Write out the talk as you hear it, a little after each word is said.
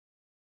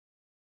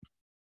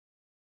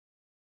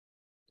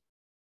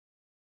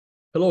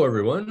Hello,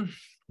 everyone.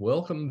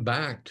 Welcome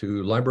back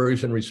to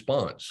Libraries in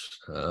Response.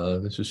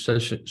 This is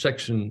session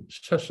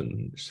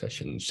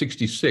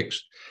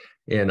 66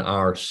 in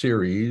our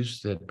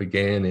series that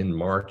began in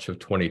March of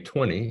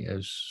 2020,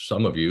 as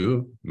some of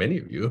you, many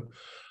of you,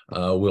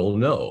 will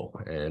know,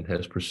 and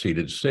has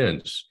proceeded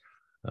since.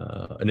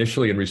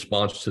 Initially in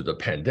response to the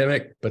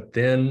pandemic, but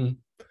then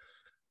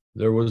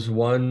there was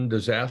one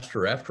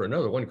disaster after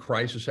another, one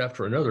crisis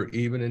after another,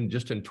 even in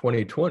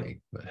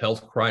 2020, a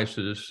health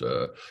crisis,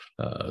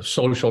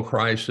 social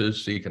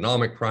crisis,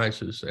 economic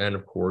crisis, and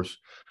of course,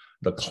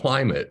 the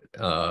climate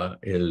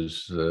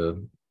is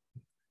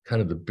kind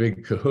of the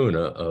big kahuna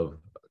of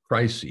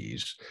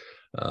crises.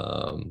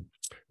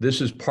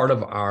 This is part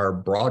of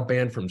our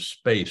Broadband from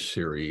Space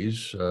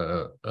series.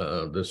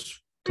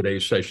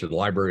 Today's session of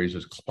Libraries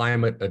is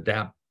Climate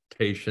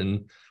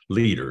Adaptation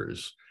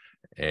Leaders.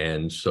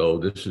 And so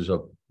this is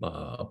a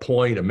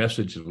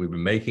message that we've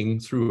been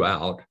making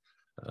throughout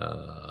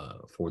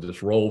for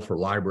this role for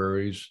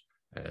libraries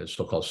as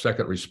so-called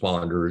second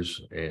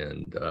responders,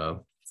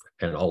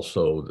 and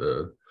also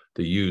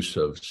the use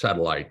of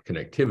satellite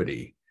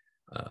connectivity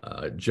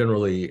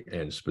generally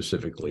and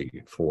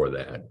specifically for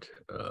that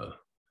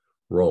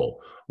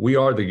role. We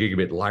are the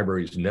Gigabit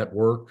Libraries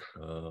Network,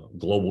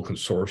 global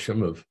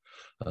consortium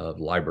of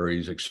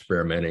libraries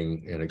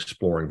experimenting and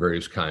exploring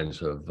various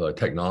kinds of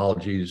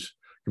technologies,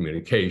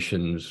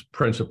 communications,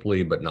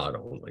 principally, but not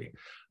only.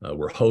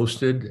 We're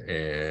hosted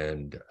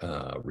and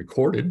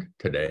recorded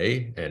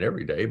today and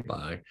every day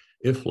by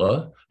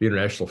IFLA, the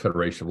International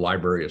Federation of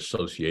Library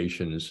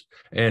Associations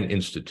and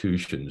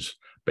Institutions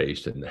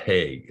based in The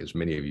Hague, as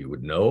many of you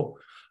would know.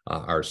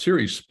 Our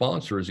series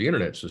sponsor is the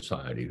Internet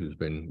Society, who's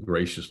been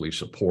graciously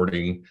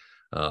supporting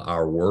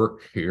our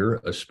work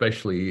here,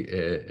 especially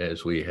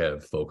as we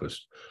have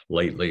focused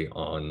lately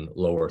on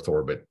low Earth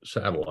orbit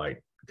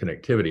satellite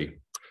connectivity.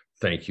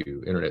 Thank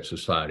you, Internet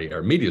Society.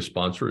 Our media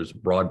sponsor is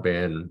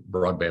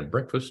Broadband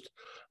Breakfast,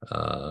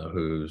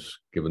 who's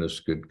given us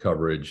good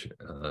coverage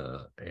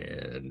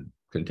and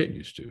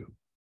continues to.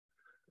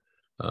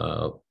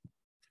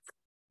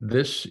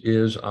 This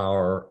is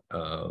our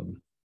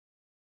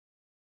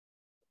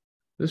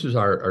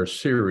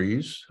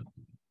series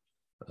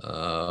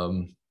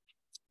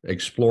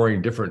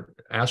exploring different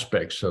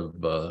aspects of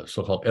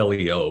so-called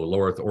LEO, low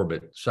Earth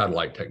orbit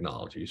satellite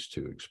technologies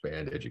to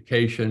expand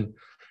education,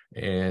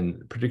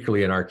 and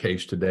particularly in our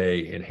case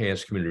today,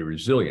 enhance community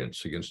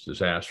resilience against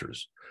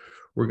disasters.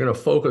 We're going to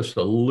focus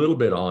a little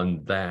bit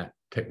on that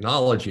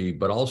technology,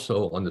 but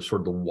also on the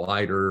sort of the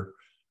wider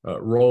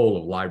role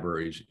of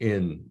libraries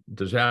in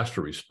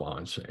disaster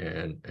response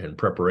and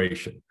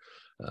preparation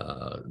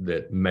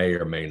that may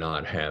or may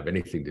not have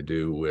anything to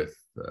do with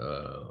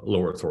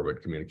low Earth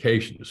orbit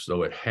communications,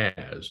 though it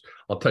has.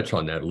 I'll touch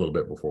on that a little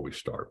bit before we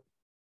start.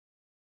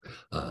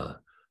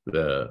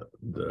 The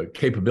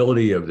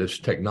capability of this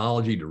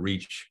technology to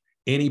reach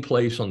any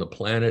place on the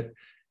planet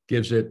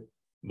gives it,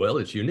 well,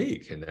 it's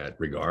unique in that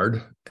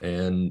regard,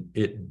 and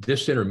it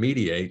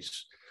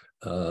disintermediates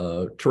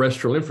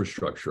terrestrial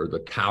infrastructure, the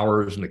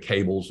towers and the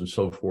cables and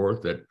so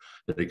forth that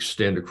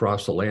extend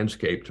across the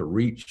landscape to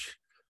reach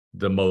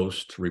the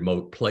most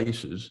remote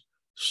places,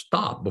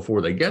 stop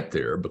before they get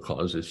there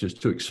because it's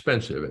just too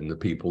expensive and the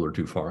people are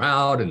too far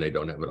out and they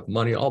don't have enough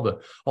money. All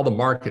the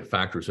market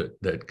factors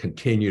that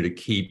continue to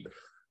keep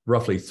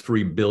roughly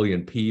 3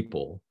 billion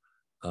people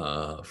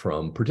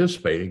from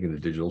participating in the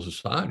digital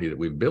society that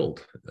we've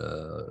built,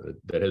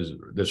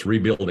 that's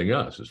rebuilding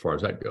us as far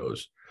as that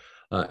goes.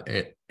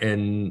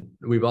 And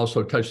we've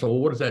also touched on, well,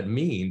 what does that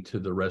mean to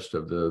the rest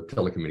of the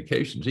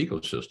telecommunications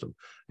ecosystem?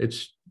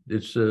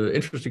 It's an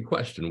interesting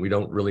question. We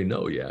don't really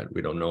know yet.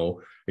 We don't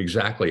know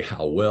exactly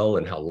how well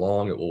and how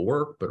long it will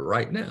work, but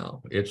right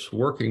now it's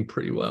working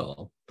pretty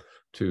well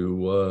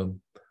to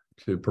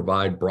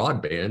provide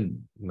broadband,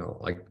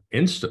 like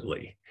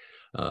instantly.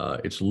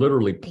 It's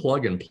literally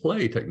plug and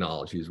play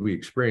technology as we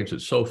experience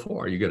it so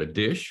far. You get a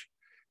dish,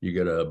 you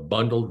get a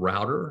bundled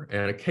router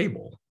and a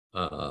cable,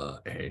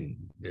 and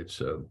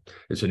it's an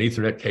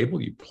Ethernet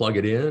cable. You plug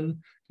it in,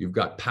 you've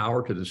got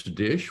power to this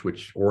dish,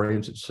 which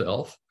orients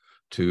itself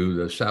to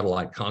the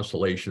satellite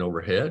constellation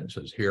overhead. It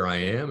says, here I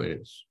am, and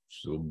it's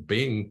so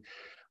being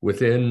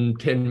within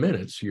 10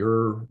 minutes,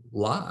 you're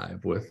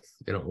live with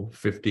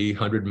 50,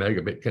 100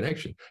 megabit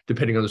connection,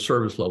 depending on the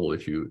service level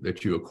that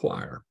you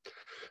acquire.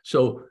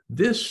 So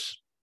these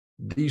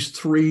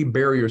three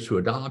barriers to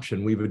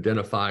adoption we've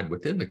identified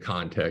within the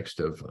context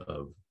of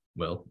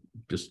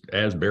just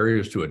as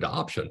barriers to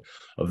adoption: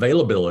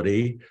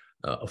 availability,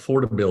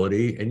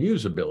 affordability, and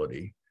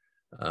usability.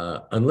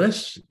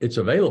 Unless it's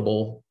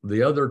available,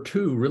 the other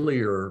two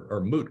really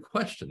are moot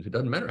questions. It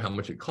doesn't matter how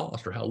much it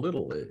costs or how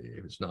little.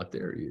 If it's not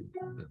there,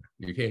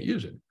 you can't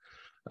use it.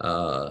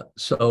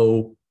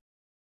 So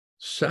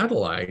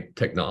satellite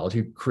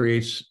technology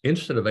creates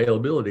instant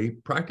availability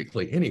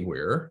practically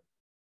anywhere.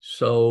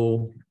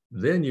 So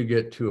then you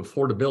get to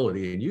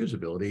affordability and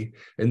usability,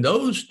 and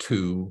those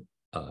two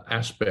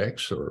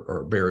aspects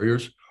or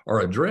barriers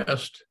are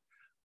addressed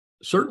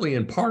certainly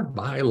in part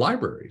by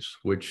libraries,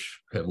 which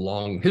have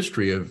long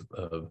history of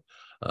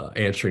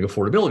answering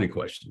affordability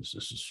questions.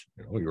 This is,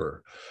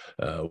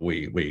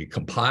 we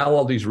compile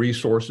all these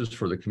resources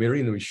for the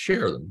community and then we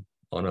share them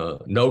on a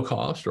no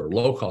cost or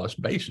low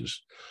cost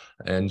basis.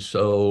 And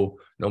so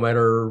no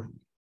matter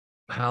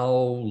how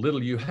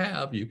little you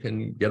have, you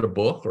can get a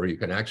book or you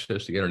can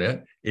access the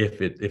internet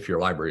if your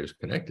library is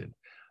connected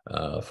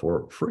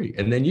for free.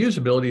 And then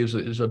usability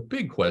is a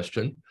big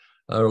question.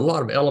 There are a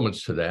lot of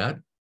elements to that,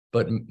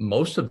 but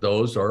most of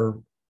those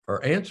are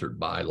answered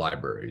by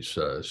libraries.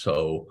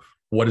 So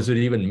what does it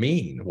even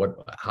mean?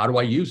 How do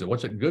I use it?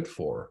 What's it good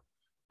for?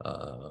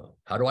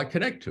 How do I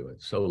connect to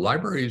it? So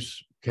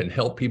libraries can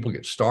help people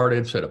get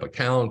started, set up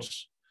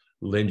accounts,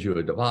 lend you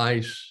a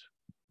device,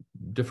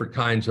 different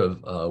kinds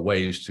of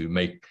ways to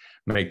make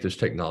this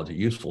technology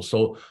useful.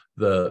 So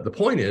the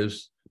point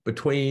is,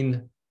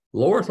 between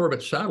low Earth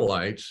orbit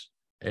satellites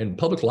and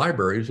public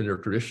libraries in their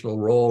traditional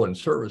role and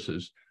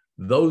services,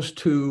 those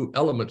two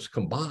elements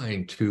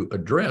combine to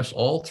address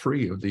all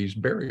three of these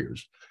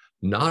barriers.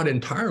 Not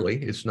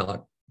entirely, it's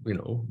not,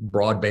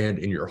 broadband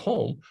in your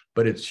home,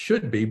 but it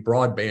should be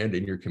broadband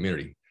in your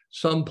community.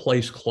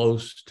 Someplace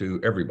close to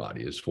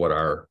everybody is what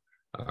our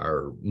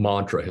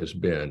mantra has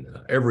been.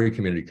 Every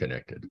community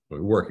connected.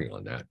 We're working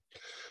on that.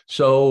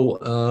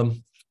 So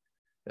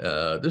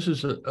this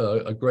is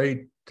a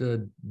great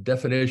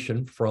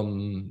definition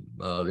from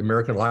the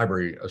American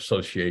Library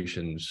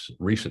Association's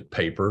recent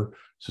paper,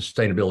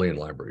 Sustainability in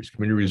Libraries.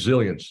 Community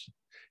resilience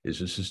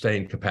is a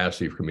sustained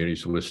capacity of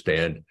communities to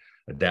withstand,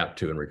 adapt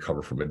to, and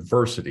recover from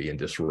adversity and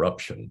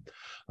disruption.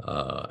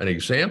 An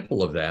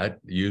example of that,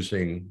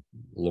 using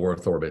low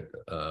Earth orbit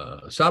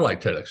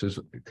satellite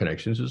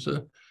connections, is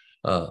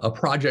a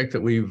project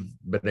that we've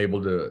been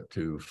able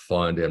to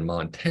fund in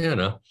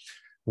Montana,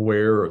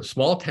 where a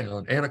small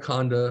town,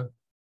 Anaconda,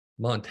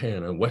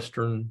 Montana,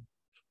 western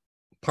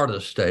part of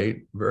the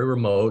state, very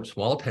remote,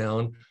 small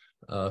town,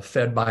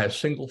 fed by a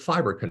single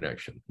fiber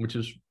connection, which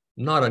is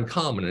not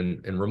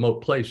uncommon in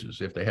remote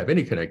places. If they have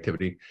any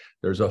connectivity,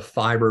 there's a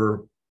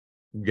fiber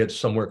gets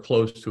somewhere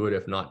close to it,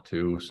 if not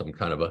to some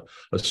kind of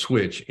a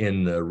switch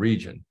in the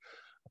region.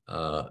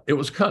 It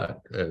was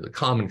cut, the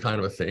common kind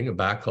of a thing, a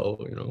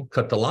backhoe,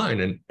 cut the line,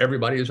 and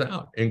everybody is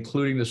out,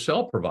 including the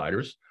cell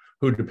providers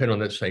who depend on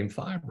that same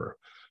fiber.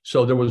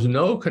 So there was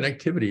no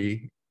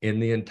connectivity in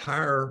the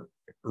entire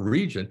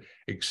region,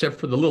 except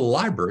for the little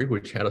library,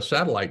 which had a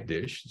satellite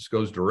dish. This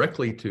goes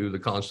directly to the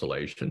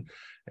constellation,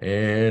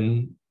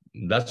 and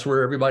that's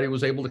where everybody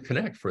was able to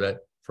connect for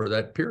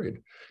that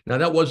period. Now,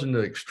 that wasn't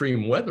an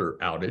extreme weather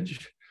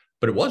outage,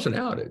 but it was an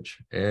outage,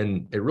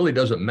 and it really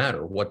doesn't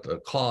matter what the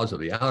cause of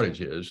the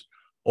outage is.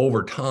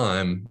 Over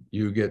time,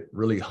 you get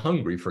really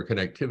hungry for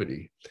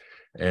connectivity.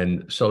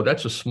 And so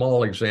that's a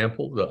small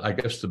example. I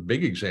guess the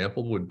big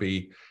example would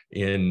be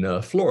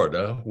in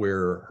Florida,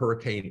 where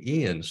Hurricane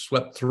Ian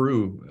swept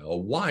through a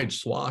wide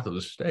swath of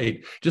the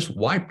state, just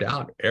wiped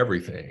out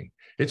everything.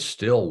 It's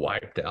still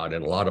wiped out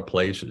in a lot of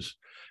places.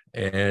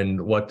 And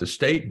what the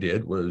state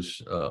did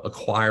was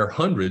acquire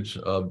hundreds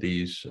of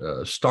these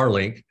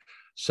Starlink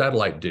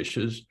satellite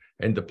dishes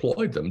and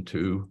deployed them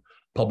to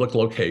public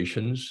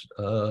locations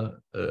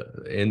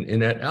in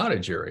that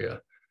outage area,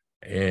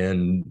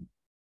 and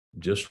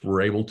just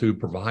were able to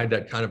provide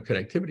that kind of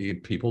connectivity to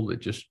people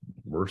that just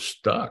were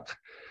stuck.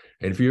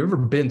 And if you've ever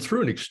been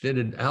through an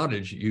extended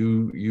outage,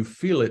 you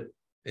feel it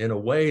in a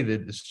way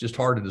that it's just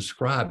hard to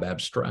describe,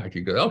 abstract.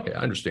 You go, okay,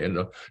 I understand,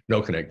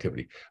 no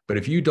connectivity. But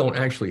if you don't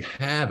actually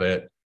have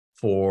it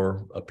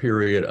for a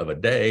period of a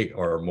day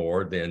or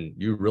more, then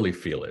you really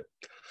feel it.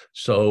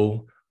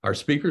 So our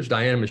speakers,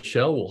 Dianne and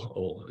Michele,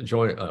 will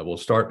join. We'll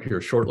start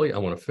here shortly. I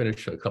want to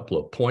finish a couple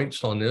of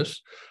points on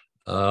this.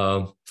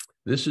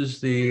 This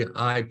is the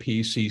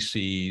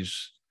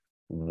IPCC's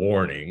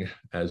warning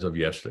as of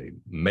yesterday.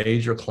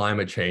 Major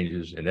climate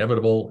changes,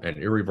 inevitable and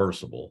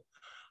irreversible.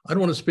 I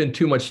don't want to spend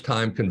too much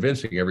time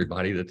convincing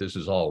everybody that this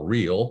is all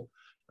real.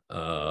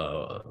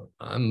 We're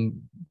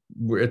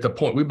at the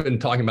point, we've been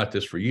talking about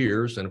this for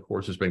years, and of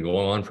course it's been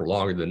going on for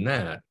longer than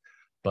that.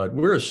 But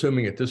we're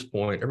assuming at this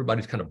point,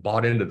 everybody's kind of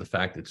bought into the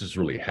fact that this is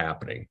really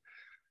happening.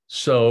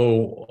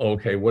 So,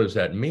 okay, what does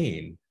that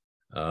mean?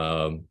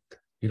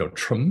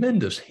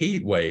 Tremendous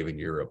heat wave in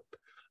Europe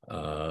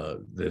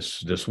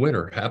this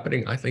winter,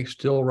 happening, I think,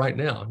 still right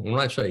now. When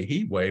I say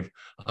heat wave,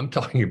 I'm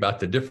talking about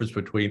the difference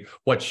between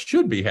what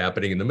should be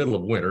happening in the middle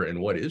of winter and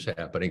what is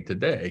happening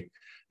today.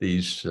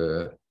 These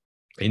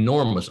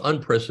enormous,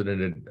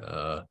 unprecedented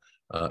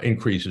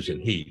increases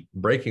in heat,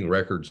 breaking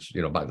records,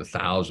 by the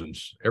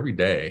thousands every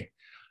day.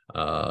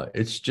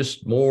 It's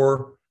just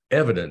more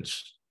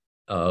evidence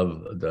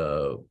of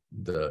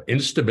the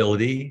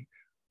instability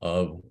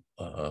of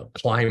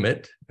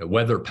climate,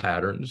 weather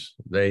patterns.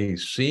 They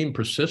seem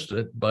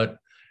persistent, but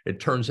it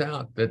turns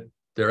out that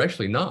they're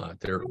actually not.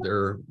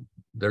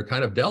 They're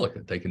kind of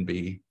delicate. They can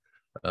be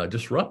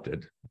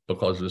disrupted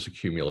because of this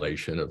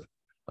accumulation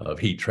of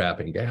heat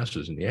trapping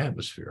gases in the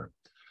atmosphere.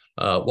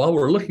 While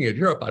we're looking at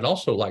Europe, I'd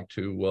also like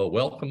to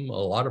welcome a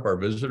lot of our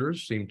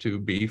visitors. Seem to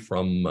be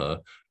from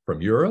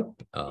from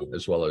Europe,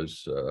 as well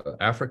as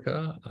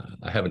Africa.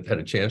 I haven't had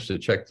a chance to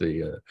check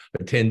the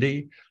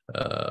attendee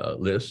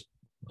list.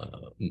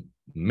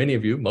 Many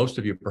of you, most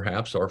of you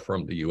perhaps, are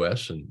from the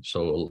US, and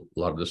so a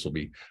lot of this will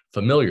be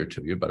familiar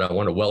to you, but I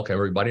want to welcome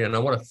everybody, and I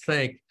want to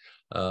thank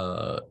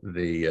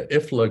the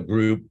IFLA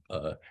group.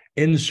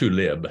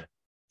 Insulib,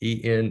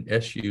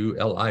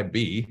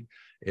 ENSULIB,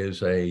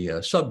 is a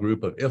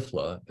subgroup of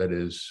IFLA that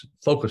is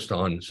focused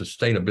on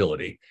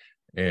sustainability,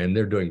 and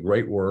they're doing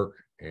great work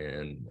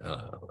and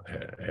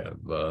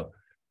have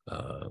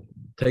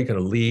taken a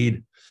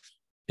lead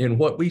in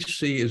what we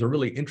see is a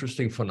really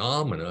interesting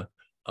phenomena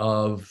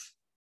of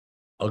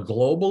a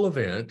global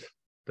event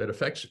that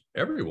affects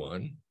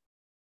everyone,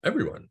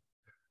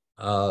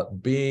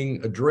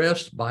 being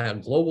addressed by a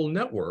global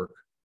network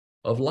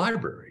of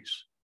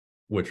libraries,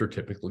 which are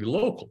typically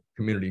local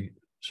community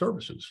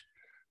services.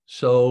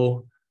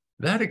 So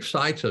that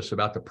excites us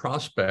about the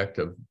prospect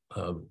of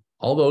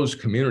all those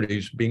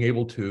communities being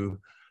able to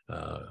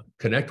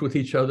connect with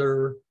each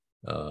other,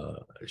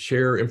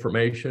 share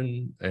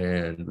information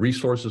and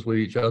resources with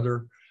each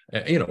other,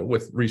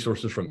 with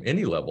resources from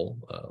any level,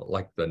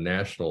 like the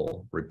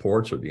national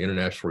reports or the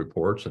international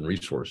reports and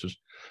resources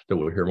that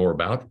we'll hear more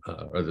about,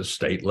 or the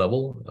state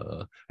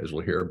level, as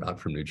we'll hear about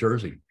from New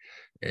Jersey.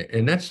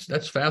 And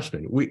that's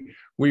fascinating.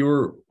 We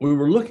were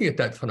looking at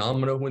that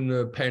phenomena when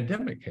the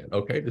pandemic hit.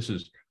 Okay, this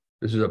is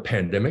a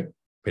pandemic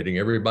hitting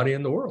everybody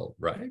in the world,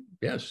 right?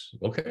 Yes,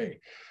 okay.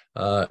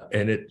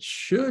 And it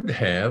should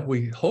have,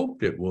 we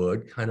hoped it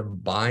would, kind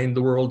of bind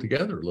the world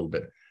together a little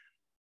bit.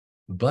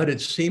 But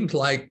it seems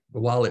like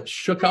while it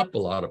shook up a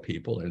lot of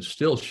people and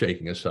still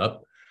shaking us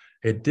up,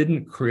 it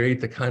didn't create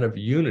the kind of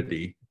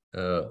unity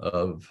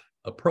of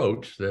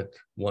approach that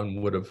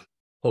one would have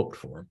hoped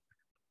for.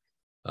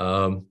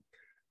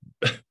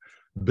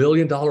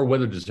 Billion-dollar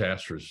weather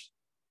disasters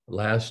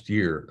last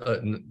year,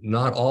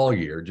 not all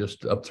year,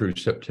 just up through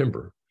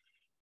September.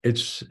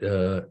 It's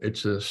an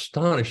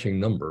astonishing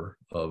number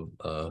of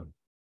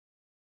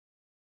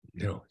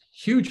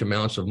huge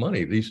amounts of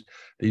money. These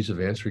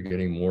events are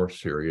getting more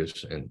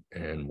serious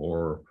and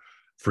more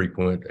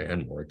frequent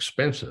and more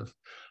expensive.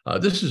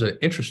 This is an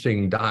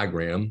interesting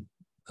diagram.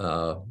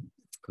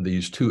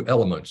 These two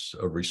elements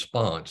of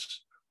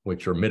response,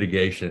 which are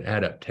mitigation and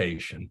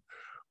adaptation.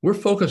 We're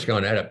focusing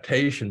on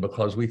adaptation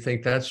because we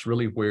think that's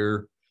really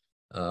where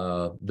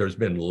there's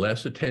been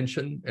less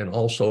attention, and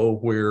also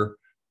where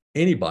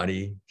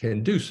anybody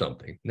can do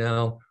something.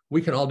 Now, we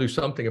can all do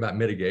something about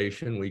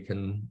mitigation. We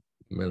can,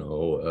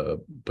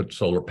 put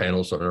solar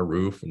panels on our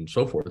roof and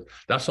so forth.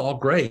 That's all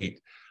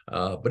great,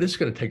 but it's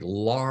going to take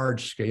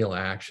large scale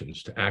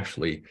actions to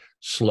actually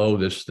slow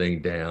this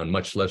thing down,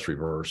 much less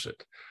reverse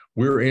it.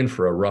 We're in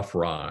for a rough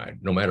ride.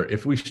 No matter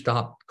if we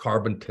stopped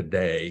carbon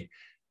today,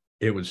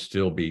 it would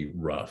still be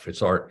rough.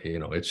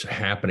 It's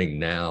happening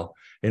now,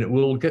 and it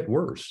will get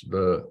worse,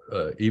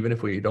 even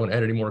if we don't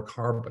add any more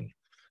carbon.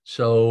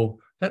 So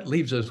that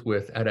leaves us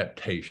with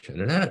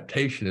adaptation. And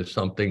adaptation is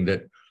something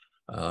that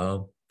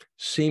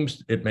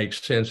seems it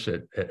makes sense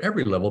at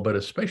every level, but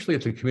especially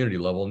at the community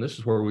level. And this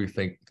is where we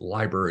think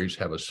libraries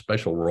have a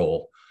special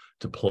role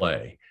to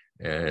play.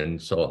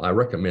 And so I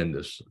recommend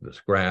this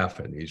graph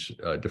and these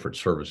different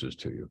services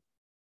to you.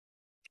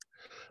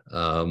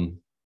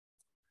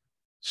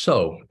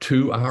 So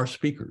to our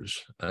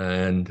speakers,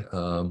 and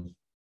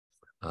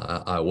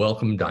I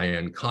welcome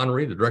Dianne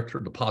Connery, the director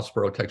of the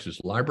Pottsboro,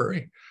 Texas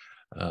Library.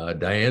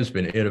 Dianne's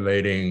been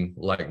innovating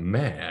like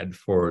mad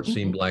for, it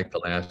seemed like, the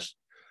last,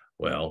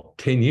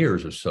 10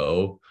 years or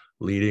so,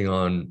 leading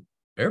on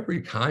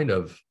every kind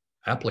of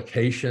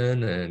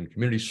application and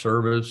community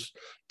service,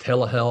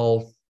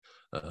 telehealth,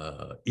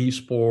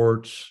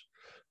 esports.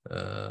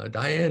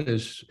 Dianne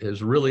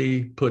has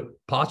really put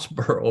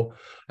Pottsboro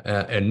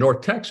and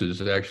North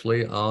Texas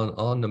actually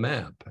on the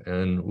map.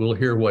 And we'll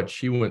hear what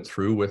she went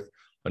through with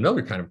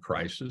another kind of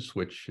crisis,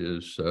 which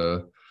is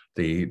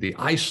the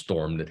ice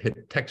storm that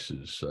hit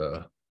Texas,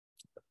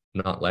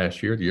 not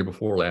last year, the year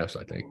before last,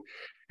 I think.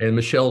 And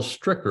Michele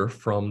Stricker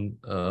from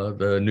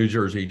the New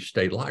Jersey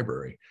State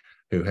Library,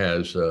 who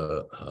has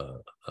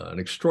an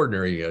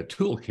extraordinary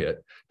toolkit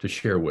to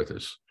share with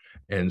us.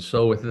 And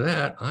so with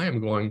that, I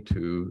am going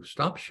to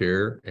stop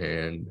share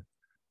and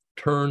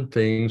turn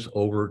things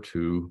over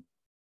to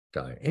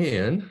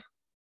Dianne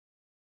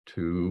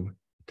to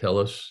tell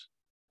us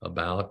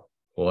about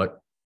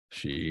what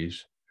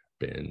she's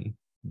been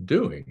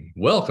doing.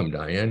 Welcome,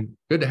 Dianne.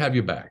 Good to have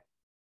you back.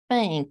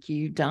 Thank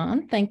you,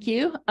 Don. Thank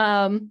you.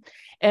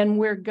 And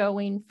we're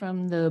going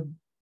from the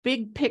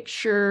big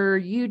picture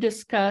you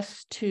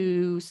discussed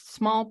to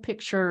small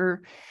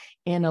picture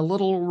in a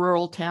little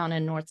rural town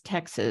in North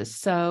Texas.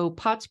 So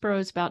Pottsboro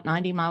is about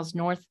 90 miles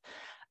north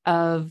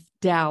of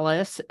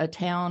Dallas, a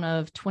town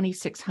of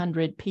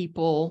 2,600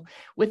 people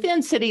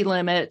within city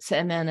limits,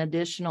 and then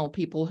additional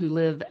people who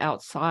live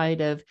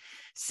outside of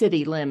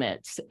city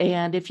limits.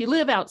 And if you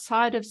live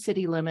outside of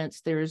city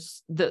limits,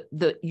 there's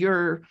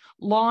your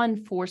law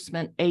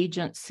enforcement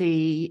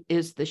agency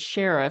is the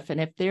sheriff. And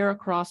if they're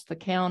across the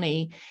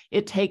county,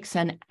 it takes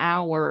an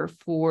hour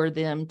for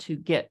them to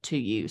get to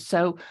you.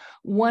 So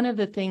one of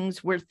the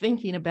things we're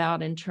thinking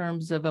about in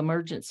terms of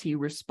emergency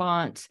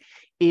response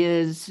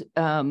is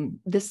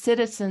the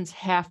citizens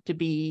have to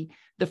be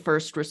the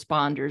first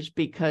responders,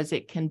 because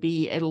it can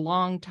be a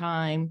long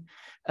time.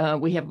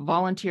 We have a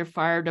volunteer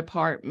fire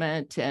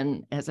department,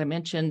 and as I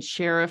mentioned,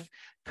 sheriff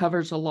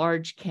covers a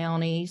large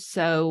county.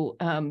 So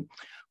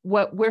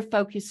what we're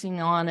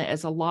focusing on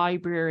as a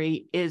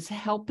library is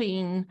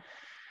helping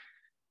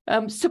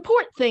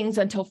support things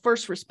until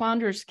first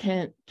responders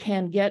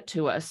can get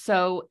to us.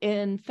 So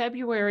in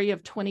February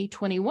of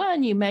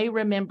 2021, you may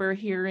remember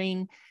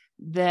hearing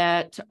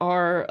that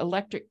our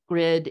electric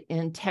grid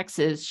in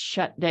Texas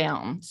shut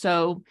down.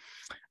 So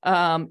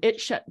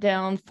it shut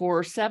down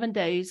for 7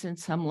 days in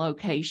some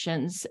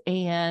locations.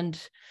 And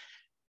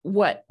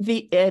then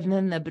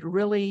the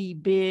really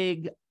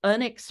big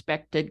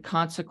unexpected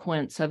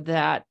consequence of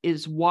that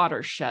is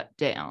water shut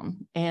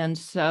down. And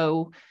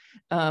so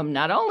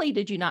not only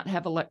did you not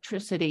have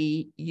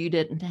electricity, you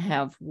didn't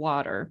have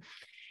water.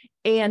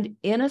 And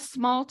in a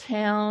small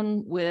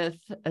town with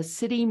a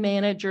city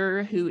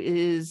manager who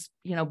is,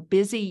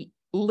 busy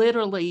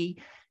literally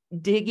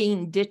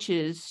digging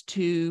ditches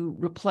to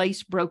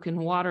replace broken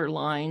water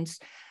lines,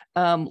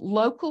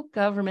 local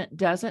government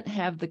doesn't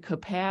have the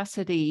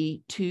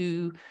capacity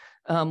to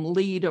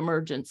lead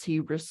emergency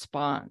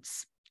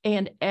response.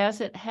 And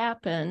as it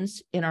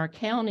happens in our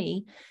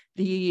county,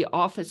 the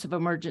Office of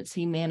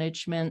Emergency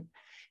Management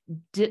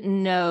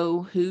didn't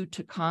know who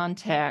to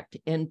contact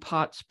in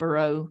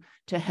Pottsboro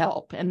to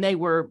help. And they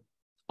were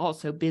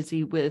also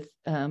busy with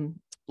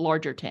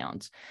larger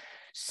towns.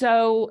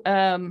 So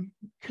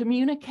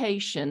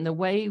communication, the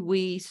way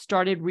we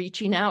started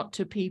reaching out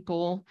to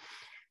people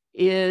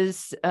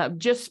is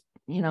just,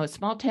 a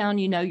small town,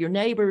 your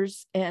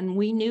neighbors, and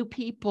we knew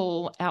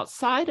people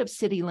outside of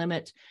city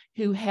limits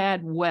who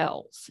had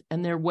wells,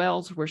 and their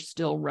wells were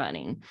still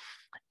running.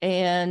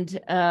 And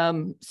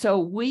so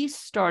we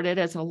started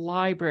as a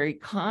library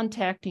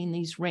contacting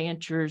these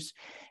ranchers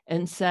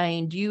and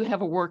saying, do you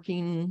have a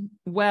working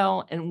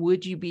well, and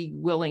would you be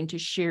willing to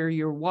share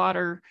your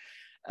water?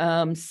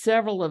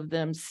 Several of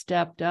them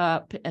stepped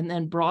up and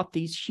then brought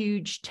these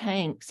huge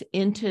tanks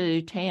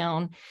into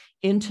town,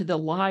 into the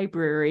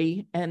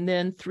library. And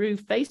then through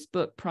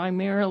Facebook,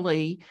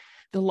 primarily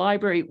the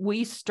library,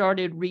 we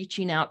started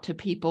reaching out to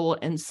people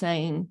and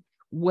saying,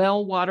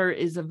 well water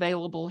is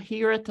available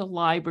here at the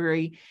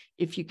library.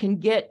 If you can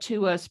get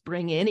to us,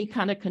 bring any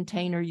kind of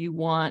container you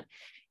want,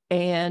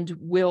 and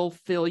we'll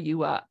fill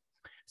you up.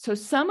 So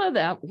some of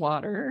that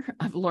water,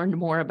 I've learned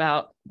more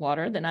about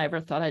water than I ever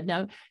thought I'd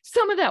know.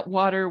 Some of that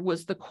water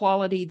was the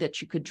quality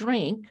that you could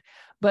drink,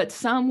 but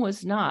some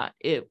was not.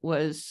 It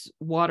was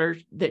water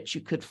that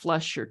you could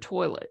flush your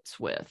toilets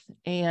with.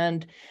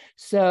 And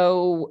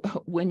so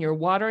when your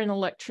water and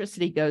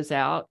electricity goes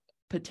out,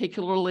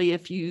 particularly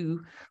if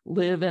you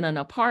live in an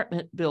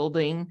apartment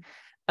building,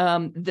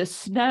 the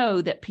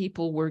snow that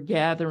people were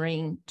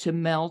gathering to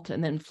melt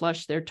and then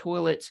flush their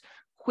toilets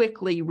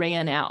quickly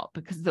ran out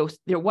because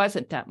there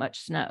wasn't that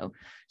much snow.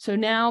 So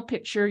now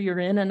picture you're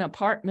in an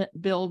apartment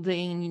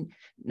building,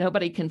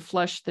 nobody can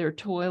flush their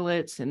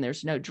toilets, and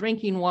there's no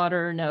drinking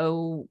water,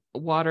 no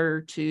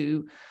water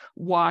to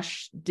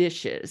wash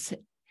dishes.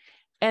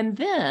 And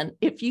then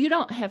if you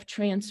don't have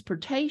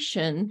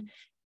transportation,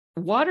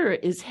 water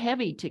is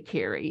heavy to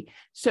carry.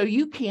 So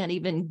you can't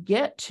even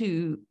get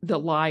to the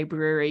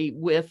library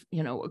with,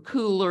 a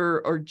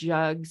cooler or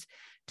jugs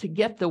to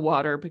get the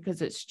water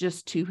because it's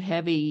just too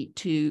heavy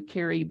to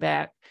carry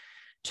back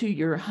to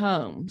your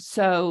home.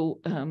 So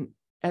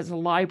as a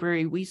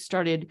library, we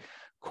started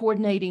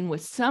coordinating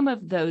with some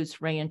of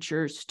those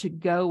ranchers to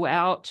go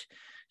out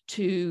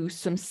to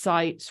some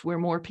sites where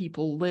more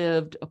people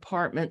lived,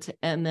 apartments,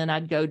 and then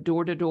I'd go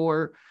door to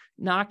door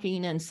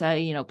knocking and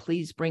say,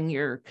 please bring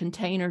your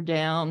container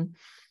down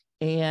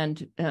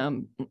and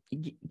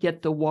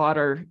get the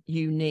water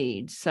you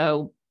need.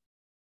 So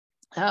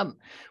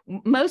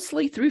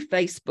mostly through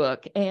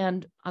Facebook.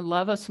 And I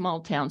love a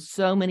small town.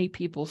 So many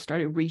people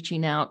started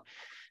reaching out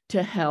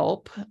to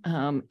help.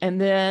 And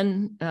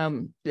then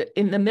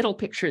in the middle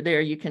picture there,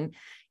 you can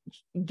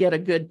get a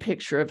good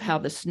picture of how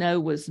the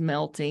snow was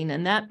melting.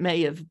 And that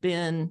may have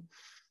been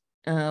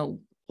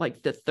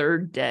like the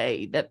third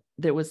day that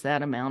there was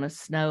that amount of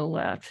snow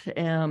left,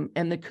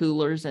 and the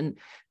coolers and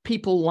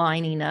people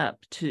lining up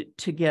to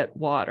get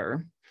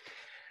water.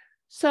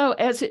 So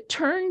as it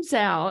turns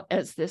out,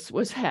 as this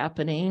was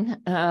happening,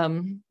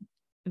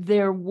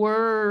 there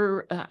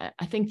were,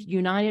 I think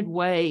United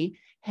Way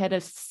had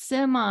a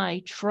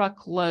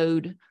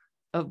semi-truckload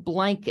of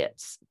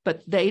blankets,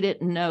 but they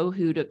didn't know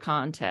who to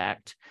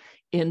contact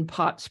in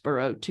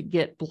Pottsboro to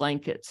get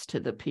blankets to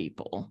the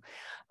people.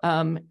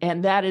 And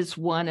that is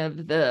one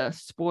of the,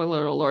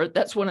 spoiler alert,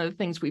 that's one of the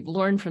things we've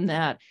learned from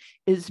that,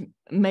 is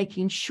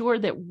making sure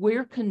that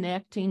we're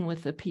connecting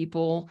with the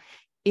people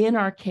in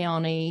our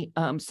county.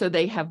 So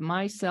they have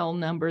my cell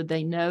number.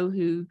 They know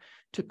who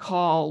to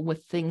call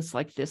with things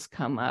like this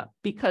come up,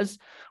 because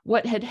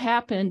what had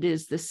happened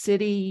is the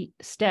city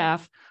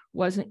staff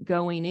wasn't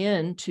going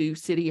into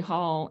City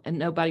Hall and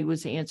nobody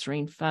was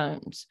answering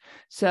phones.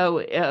 So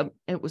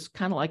it was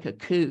kind of like a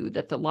coup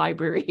that the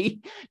library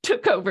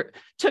took over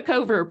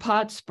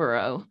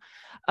Pottsboro.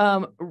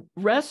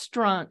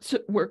 Restaurants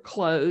were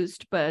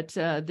closed, but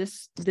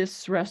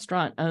this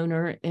restaurant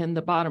owner in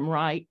the bottom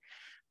right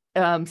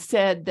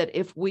said that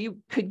if we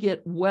could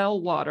get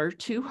well water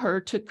to her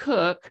to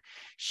cook,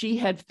 she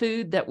had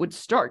food that would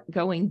start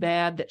going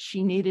bad that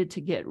she needed to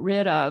get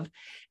rid of.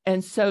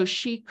 And so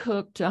she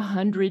cooked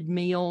 100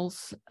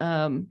 meals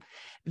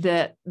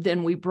that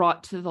then we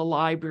brought to the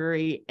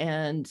library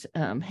and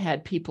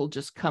had people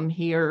just come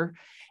here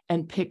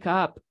and pick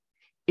up.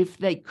 If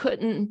they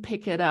couldn't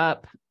pick it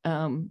up,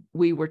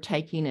 we were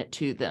taking it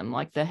to them,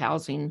 like the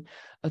housing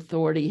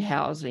authority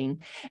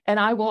housing. And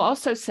I will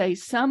also say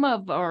some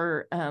of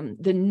our,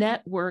 the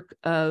network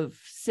of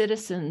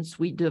citizens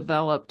we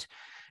developed,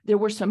 there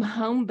were some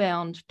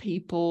homebound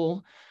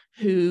people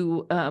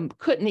who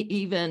couldn't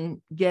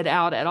even get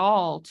out at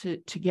all to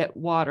get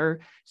water.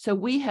 So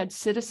we had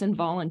citizen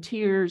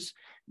volunteers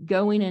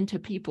going into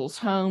people's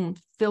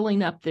homes,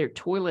 filling up their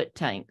toilet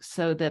tanks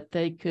so that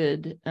they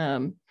could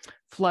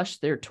flush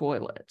their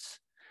toilets.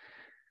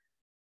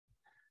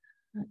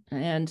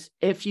 And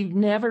if you've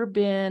never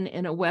been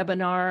in a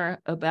webinar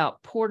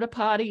about porta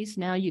potties,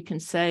 now you can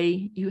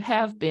say you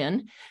have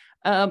been,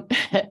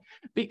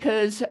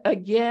 because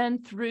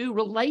again, through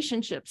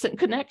relationships and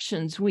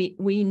connections, we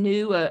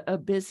knew a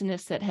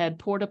business that had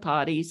porta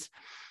potties.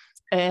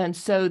 And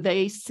so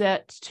they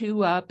set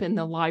 2 up in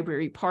the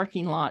library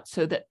parking lot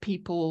so that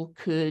people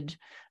could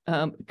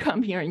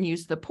come here and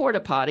use the porta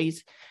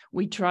potties.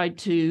 We tried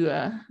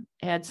to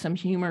add some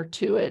humor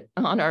to it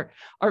on our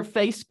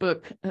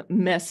Facebook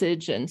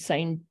message and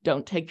saying,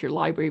 don't take your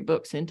library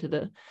books into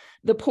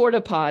the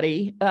porta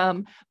potty.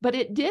 But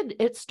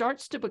it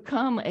starts to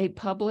become a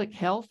public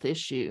health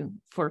issue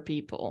for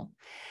people.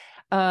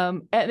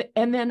 And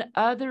then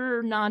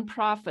other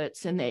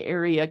nonprofits in the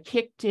area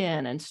kicked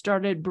in and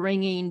started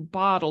bringing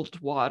bottled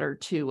water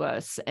to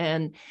us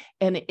and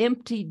an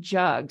empty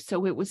jug.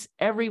 So it was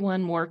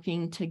everyone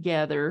working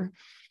together.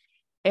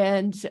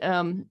 And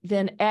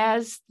then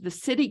as the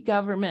city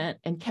government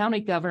and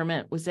county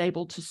government was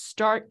able to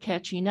start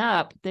catching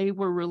up, they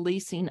were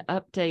releasing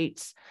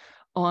updates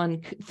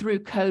through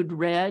Code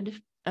Red.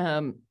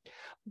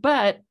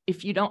 But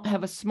if you don't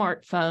have a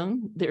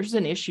smartphone, there's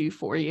an issue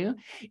for you.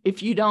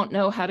 If you don't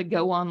know how to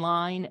go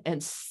online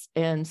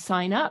and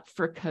sign up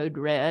for Code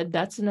Red,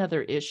 that's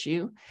another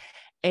issue.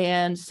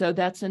 And so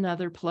that's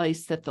another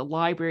place that the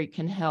library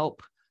can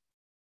help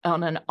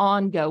on an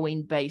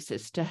ongoing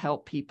basis to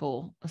help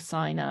people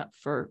sign up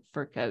for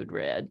Code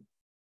Red.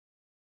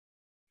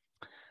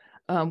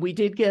 We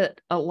did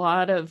get a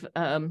lot of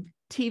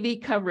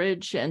TV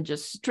coverage, and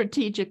just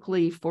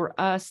strategically for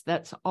us,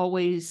 that's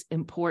always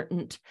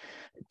important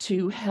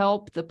to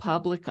help the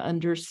public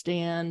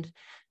understand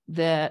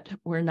that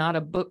we're not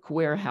a book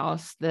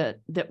warehouse, that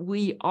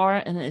we are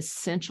an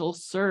essential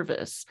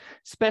service,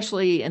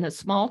 especially in a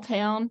small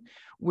town.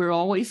 We're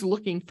always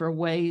looking for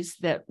ways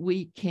that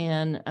we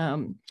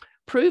can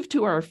prove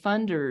to our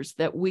funders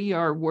that we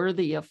are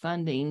worthy of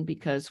funding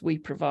because we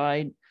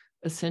provide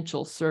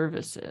essential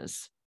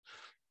services.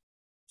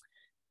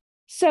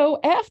 So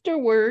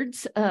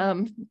afterwards,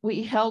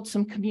 we held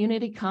some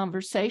community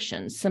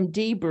conversations, some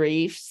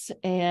debriefs,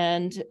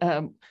 and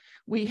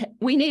we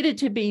needed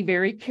to be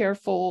very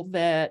careful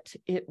that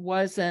it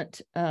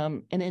wasn't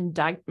an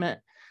indictment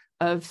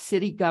of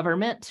city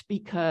government,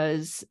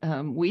 because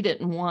we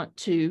didn't want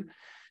to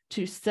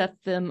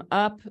set them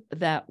up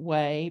that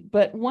way.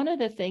 But one of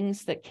the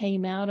things that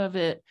came out of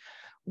it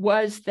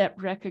was that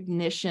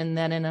recognition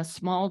that in a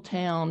small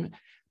town,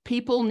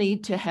 people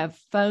need to have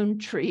phone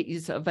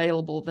trees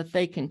available that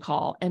they can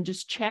call and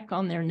just check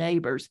on their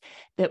neighbors,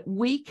 that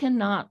we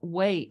cannot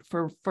wait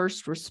for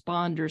first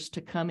responders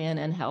to come in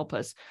and help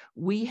us.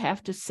 We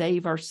have to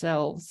save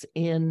ourselves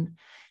in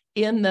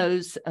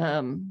those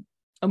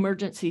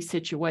emergency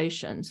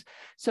situations.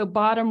 So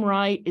bottom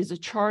right is a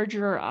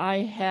charger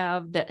I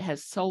have that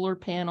has solar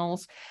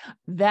panels.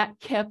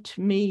 That kept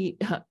me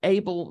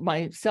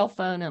my cell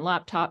phone and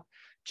laptop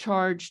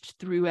charged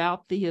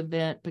throughout the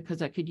event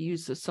because I could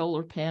use the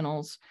solar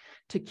panels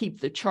to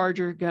keep the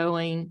charger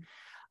going.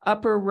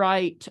 Upper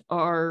right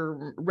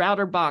are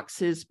router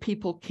boxes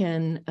people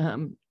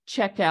can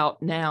check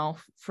out now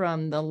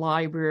from the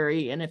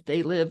library. And if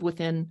they live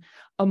within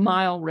a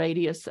mile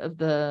radius of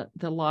the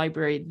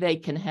library, they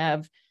can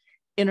have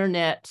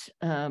internet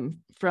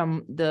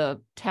from the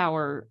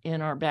tower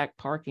in our back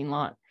parking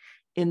lot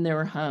in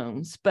their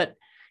homes. But,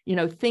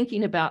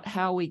 thinking about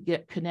how we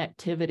get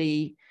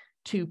connectivity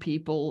to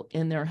people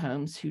in their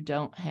homes who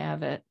don't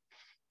have it.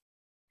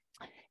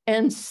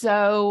 And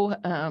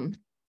so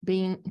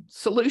being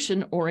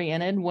solution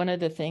oriented, one of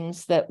the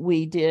things that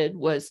we did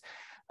was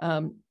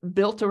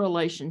built a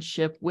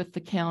relationship with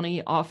the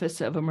County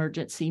Office of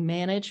Emergency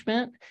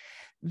Management.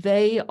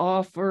 They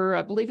offer,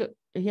 I believe it,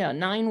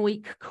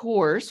 9-week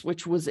course,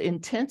 which was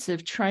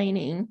intensive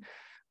training.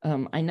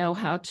 I know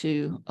how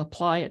to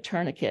apply a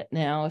tourniquet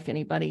now if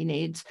anybody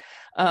needs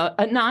a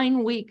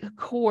 9-week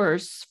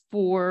course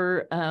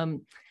for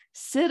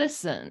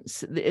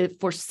citizens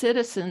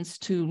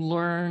to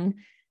learn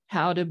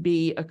how to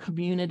be a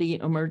community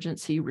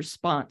emergency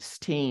response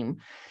team.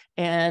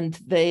 And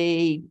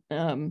they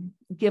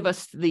give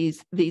us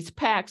these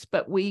packs,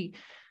 but we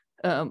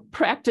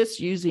practice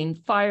using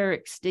fire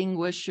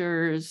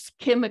extinguishers,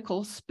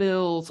 chemical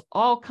spills,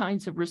 all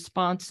kinds of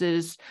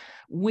responses.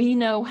 We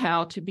know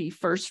how to be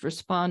first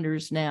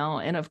responders now.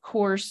 And of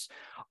course,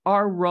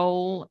 our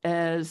role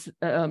as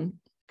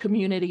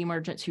community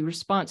emergency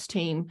response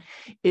team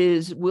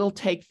is we'll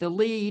take the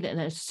lead.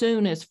 And as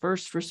soon as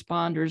first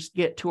responders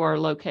get to our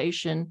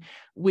location,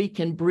 we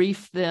can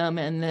brief them.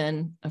 And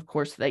then, of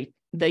course, they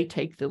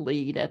take the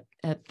lead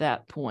at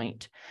that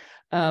point.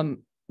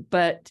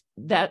 But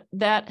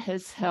that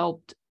has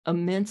helped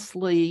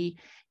immensely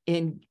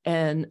in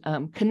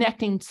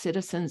connecting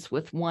citizens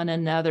with one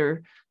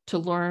another to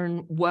learn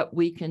what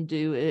we can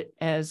do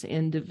as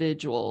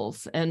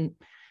individuals. And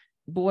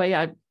boy,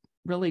 I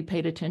really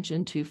paid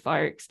attention to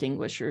fire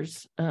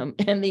extinguishers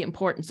and the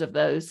importance of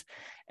those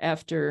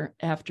after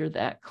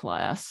that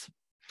class.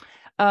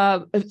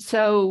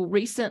 So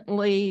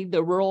recently,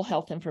 the Rural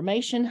Health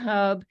Information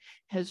Hub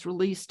has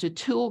released a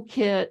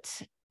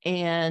toolkit,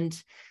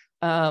 and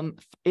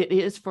it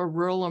is for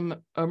Rural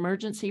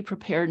Emergency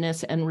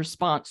Preparedness and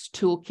Response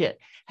Toolkit.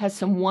 Has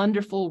some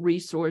wonderful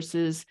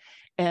resources,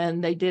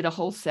 and they did a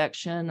whole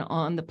section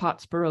on the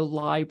Pottsboro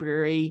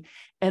Library.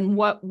 And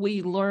what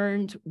we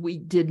learned, we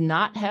did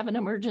not have an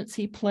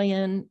emergency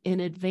plan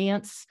in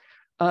advance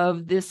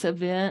of this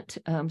event.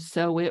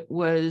 So it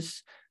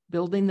was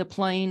building the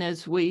plane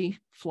as we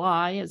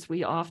fly, as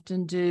we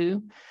often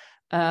do.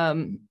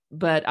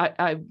 But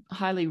I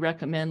highly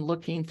recommend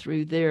looking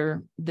through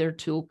their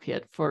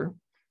toolkit for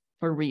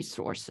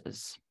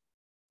resources.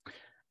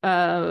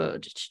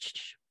 Yep,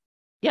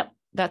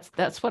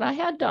 that's what I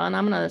had done.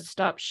 I'm going to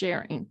stop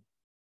sharing.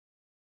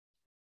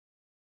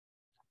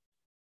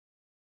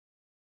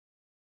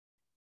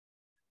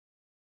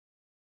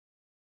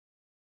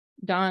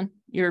 Don,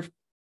 you're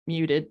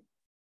muted.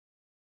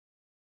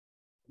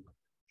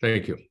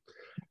 Thank you.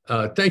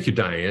 Thank you,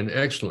 Diane.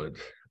 Excellent,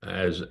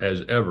 as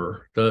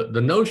ever. The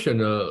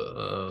notion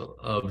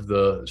of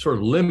the sort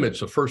of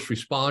limits of first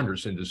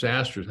responders in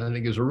disasters, I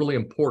think, is a really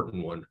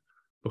important one,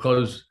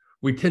 because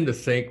we tend to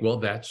think, well,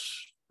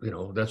 that's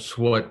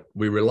what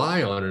we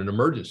rely on in an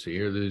emergency,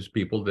 or these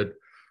people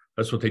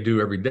that's what they do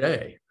every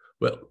day.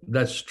 Well,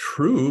 that's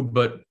true,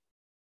 but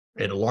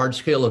at a large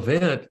scale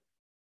event,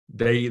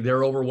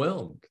 they're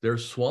overwhelmed, they're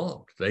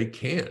swamped, they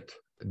can't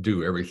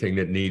do everything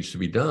that needs to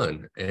be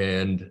done.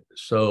 And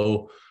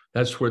so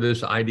that's where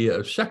this idea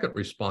of second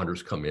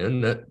responders come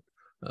in, that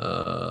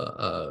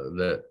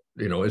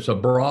it's a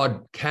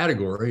broad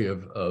category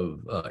of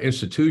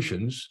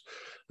institutions,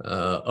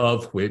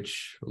 of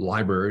which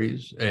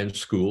libraries and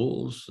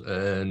schools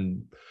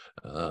and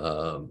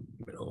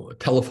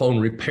telephone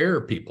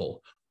repair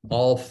people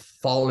all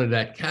fall into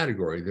that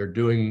category. They're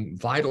doing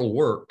vital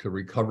work to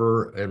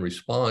recover and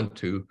respond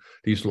to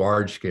these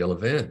large scale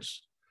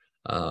events.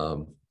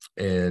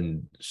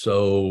 And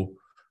so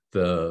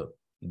the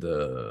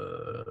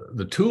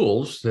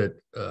tools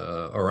that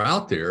are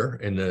out there,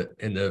 and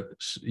the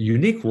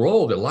unique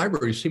role that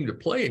libraries seem to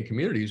play in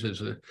communities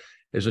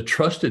as a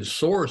trusted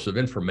source of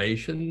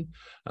information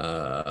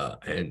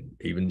and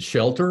even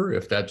shelter,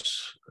 if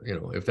that's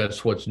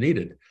what's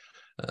needed.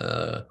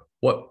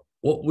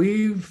 What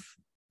we've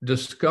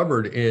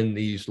discovered in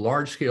these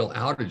large scale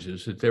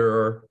outages, that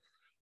there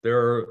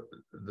are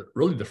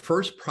really the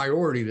first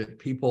priority that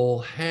people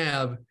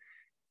have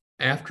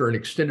after an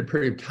extended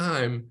period of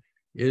time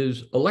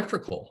is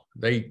electrical.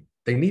 They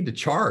need to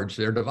charge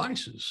their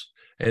devices,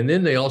 and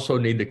then they also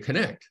need to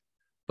connect.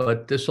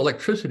 But this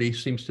electricity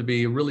seems to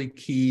be a really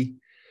key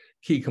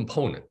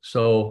component.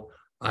 So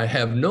I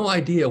have no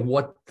idea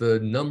what the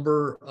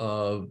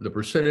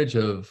percentage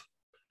of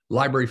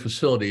library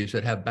facilities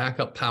that have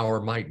backup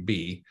power might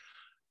be.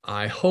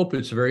 I hope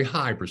it's a very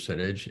high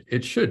percentage.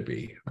 It should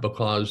be,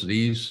 because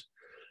these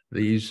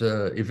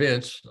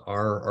events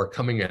are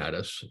coming at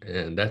us,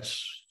 and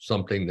that's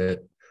something that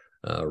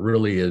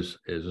really is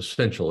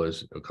essential,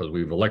 because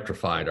we've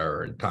electrified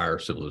our entire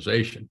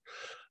civilization.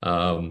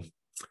 But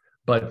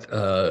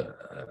the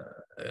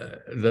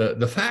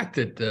fact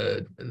that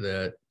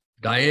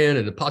Dianne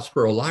and the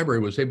Pottsboro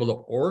Library was able to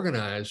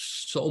organize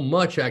so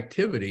much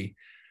activity,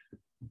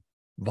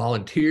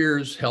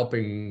 volunteers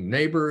helping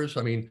neighbors.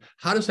 I mean,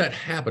 how does that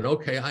happen?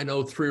 Okay, I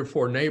know 3 or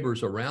 4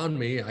 neighbors around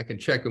me. I can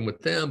check in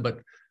with them, but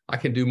I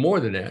can do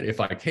more than that if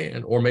I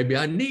can, or maybe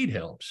I need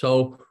help.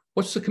 So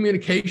what's the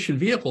communication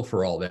vehicle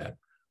for all that?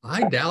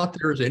 I doubt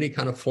there's any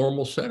kind of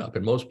formal setup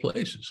in most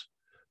places,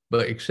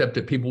 but except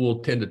that people will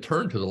tend to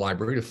turn to the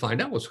library to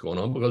find out what's going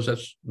on, because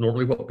that's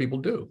normally what people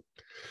do.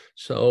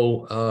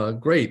 So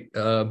great.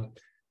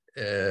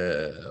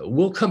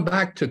 we'll come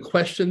back to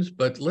questions,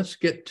 but let's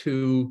get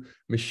to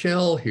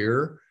Michele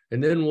here,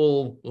 and then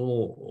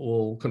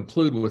we'll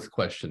conclude with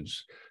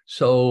questions.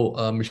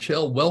 So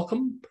Michele,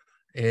 welcome,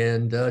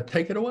 and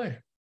take it away.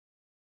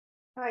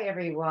 Hi,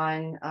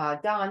 everyone.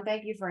 Don,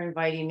 thank you for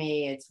inviting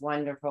me. It's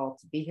wonderful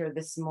to be here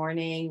this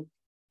morning.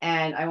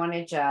 And I want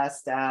to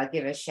just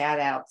give a shout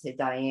out to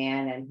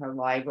Dianne and her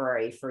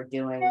library for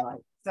doing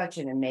such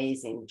an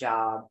amazing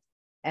job.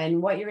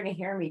 And what you're going to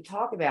hear me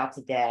talk about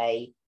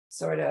today,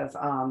 sort of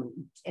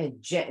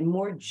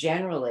more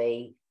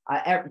generally,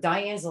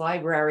 Dianne's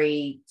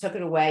library took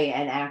it away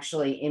and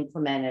actually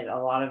implemented a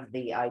lot of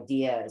the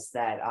ideas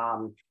that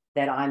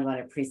that I'm going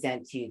to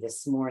present to you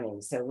this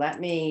morning. So let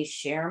me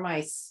share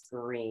my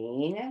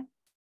screen,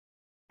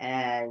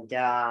 and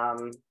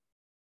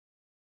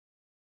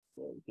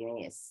give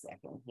me a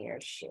second here,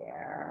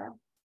 share.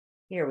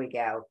 Here we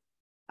go.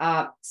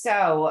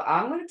 So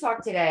I'm going to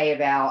talk today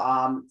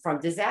about from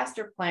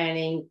disaster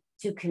planning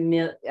to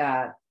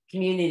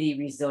community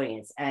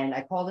resilience. And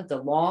I called it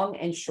the long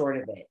and short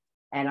of it.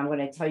 And I'm going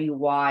to tell you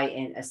why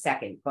in a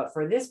second. But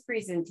for this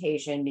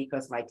presentation,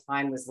 because my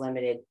time was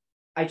limited,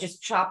 I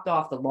just chopped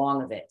off the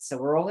long of it. So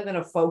we're only going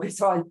to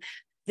focus on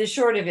the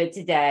short of it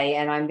today.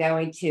 And I'm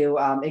going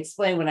to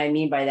explain what I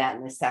mean by that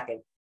in a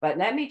second. But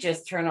let me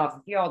just turn off,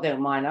 if you all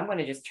don't mind, I'm going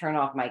to just turn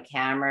off my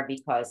camera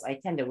because I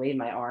tend to wave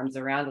my arms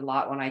around a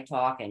lot when I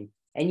talk, and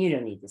you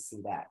don't need to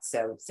see that.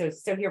 So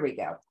here we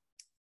go.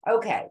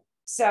 Okay,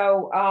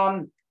 so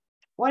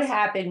what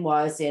happened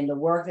was, in the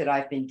work that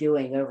I've been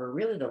doing over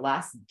really the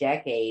last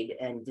decade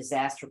in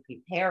disaster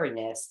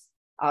preparedness,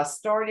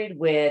 started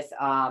with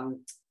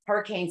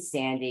Hurricane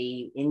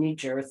Sandy in New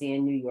Jersey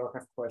and New York.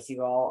 Of course,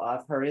 you all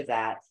have heard of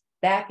that.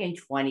 Back in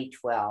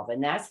 2012.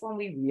 And that's when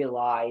we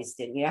realized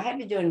that, I had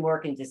been doing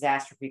work in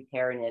disaster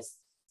preparedness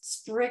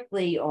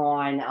strictly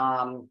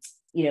on,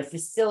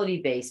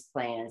 facility-based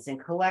plans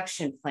and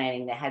collection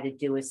planning that had to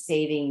do with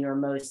saving your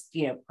most,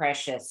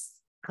 precious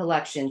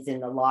collections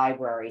in the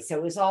library. So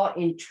it was all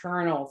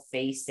internal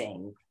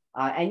facing.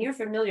 And you're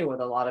familiar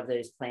with a lot of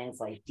those plans,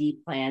 like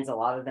deep plans. A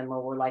lot of them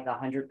were like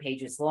 100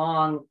 pages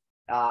long.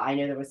 I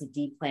know there was a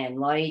deep plan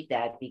light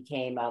that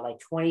became like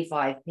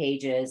 25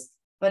 pages.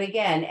 But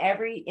again,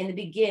 in the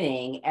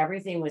beginning,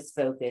 everything was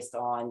focused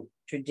on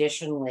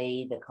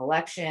traditionally the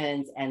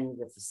collections and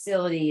the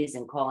facilities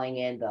and calling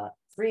in the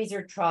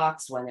freezer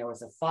trucks when there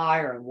was a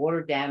fire and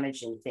water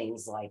damage and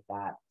things like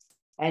that.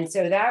 And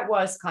so that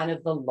was kind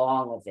of the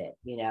long of it,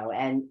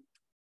 and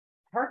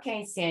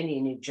Hurricane Sandy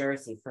in New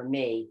Jersey, for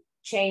me,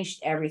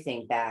 changed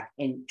everything back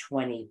in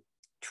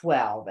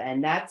 2012.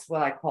 And that's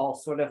what I call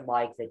sort of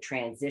like the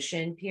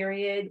transition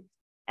period.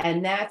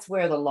 And that's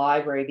where the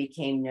library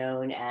became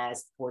known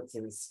as Ports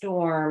in the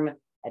Storm,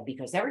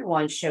 because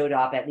everyone showed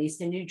up, at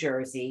least in New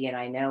Jersey, and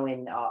I know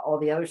in all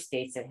the other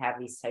states that have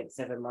these types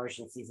of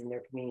emergencies in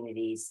their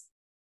communities,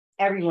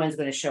 everyone's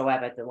going to show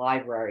up at the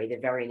library the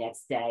very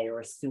next day or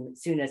as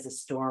soon as the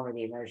storm or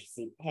the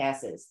emergency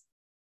passes.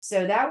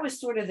 So that was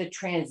sort of the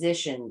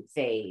transition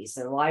phase.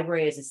 So the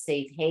library is a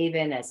safe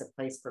haven, as a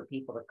place for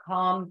people to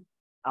come,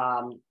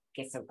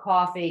 get some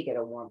coffee, get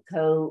a warm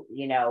coat,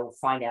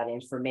 find out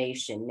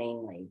information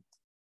mainly.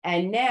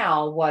 And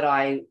now what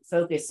I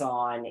focus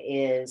on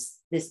is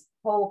this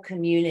whole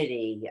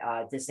community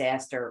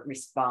disaster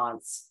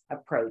response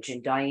approach.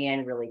 And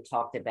Dianne really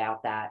talked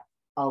about that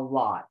a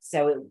lot.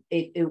 So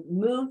it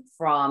moved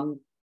from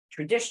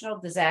traditional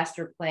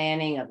disaster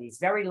planning of these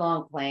very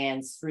long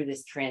plans through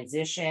this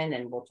transition.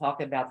 And we'll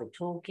talk about the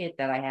toolkit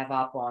that I have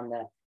up on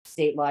the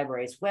State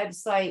Library's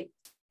website.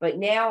 But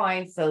now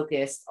I'm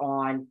focused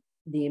on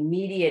the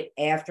immediate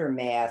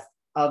aftermath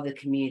of the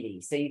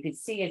community. So you could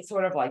see it's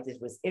sort of like this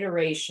was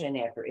iteration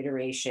after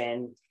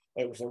iteration.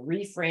 It was a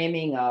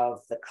reframing of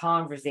the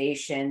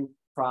conversation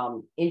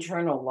from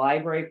internal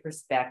library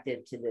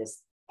perspective to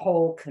this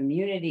whole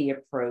community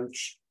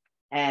approach.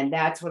 And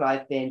that's what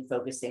I've been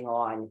focusing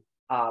on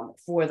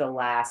for the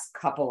last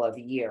couple of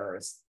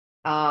years.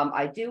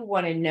 I do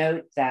want to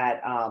note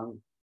that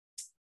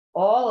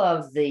all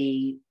of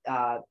the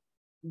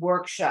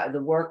workbooks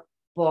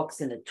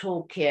and the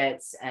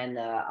toolkits and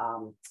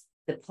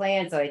the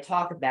plans that I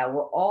talk about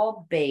were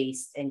all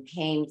based and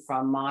came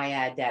from my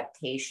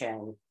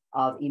adaptation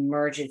of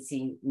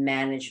emergency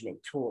management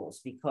tools,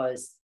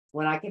 because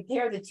when I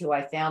compared the two,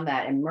 I found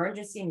that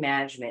emergency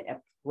management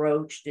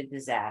approached a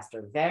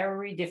disaster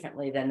very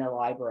differently than the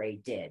library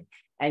did.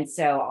 And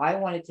so I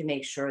wanted to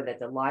make sure that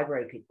the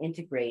library could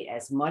integrate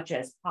as much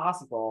as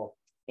possible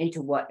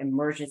into what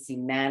emergency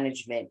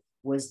management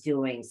was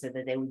doing, so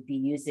that they would be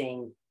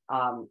using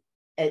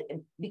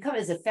become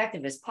as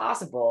effective as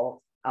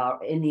possible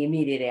in the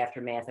immediate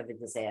aftermath of a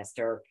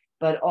disaster,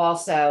 but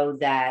also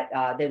that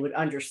they would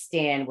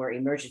understand where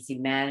emergency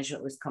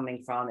management was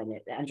coming from and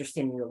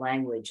understanding the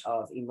language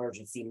of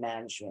emergency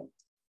management.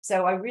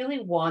 So I really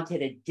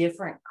wanted a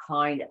different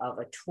kind of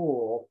a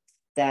tool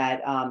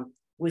that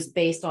was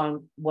based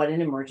on what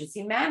an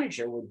emergency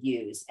manager would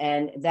use.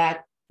 And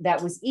that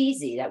was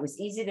easy. That was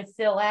easy to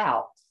fill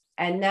out.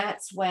 And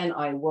that's when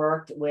I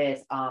worked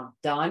with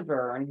Don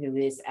Byrne, who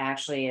is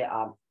actually,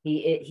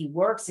 he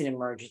works in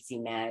emergency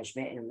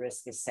management and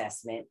risk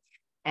assessment.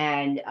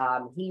 And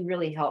he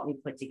really helped me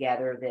put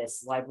together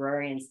this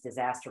Librarian's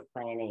Disaster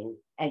Planning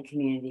and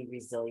Community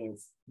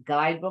Resilience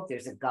Guidebook.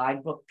 There's a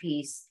guidebook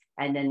piece,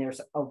 and then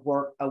there's a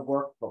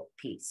workbook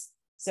piece.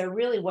 So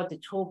really what the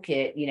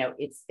toolkit,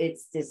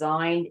 it's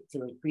designed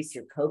to increase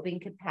your coping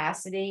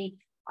capacity.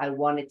 I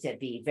want it to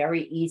be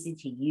very easy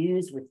to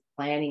use with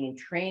planning and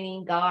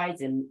training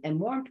guides. And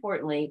more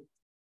importantly,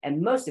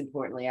 and most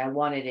importantly, I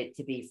wanted it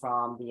to be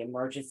from the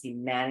emergency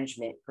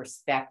management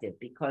perspective,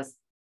 because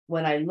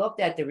when I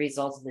looked at the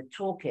results of the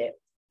toolkit,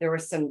 there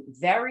was some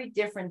very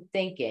different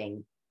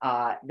thinking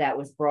that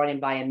was brought in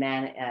by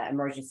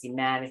emergency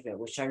management,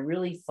 which I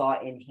really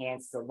thought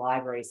enhanced the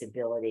library's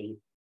ability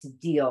to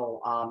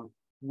deal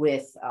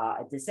with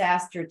a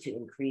disaster, to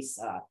increase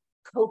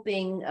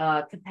coping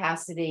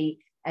capacity.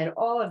 And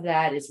all of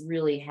that is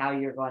really how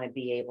you're going to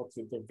be able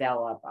to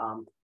develop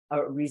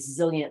a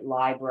resilient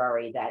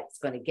library that's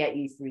going to get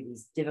you through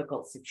these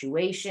difficult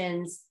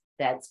situations,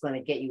 that's going to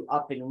get you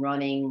up and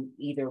running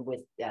either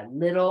with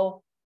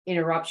little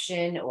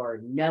interruption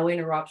or no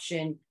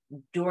interruption.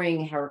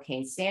 During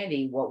Hurricane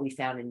Sandy, what we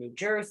found in New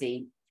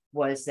Jersey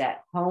was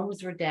that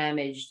homes were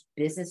damaged,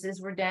 businesses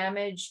were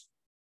damaged,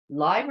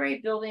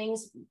 library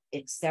buildings,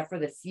 except for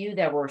the few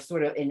that were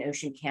sort of in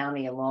Ocean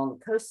County along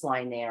the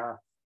coastline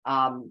there,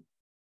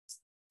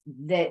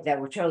 that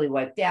were totally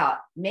wiped out.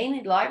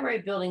 Mainly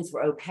library buildings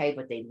were okay,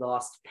 but they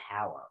lost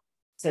power.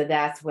 So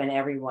that's when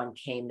everyone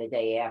came the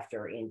day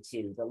after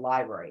into the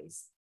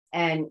libraries.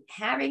 And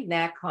having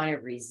that kind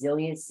of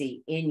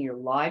resiliency in your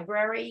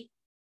library,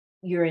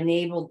 you're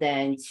enabled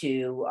then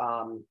to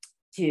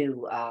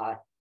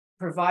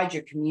provide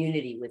your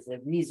community with the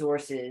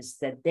resources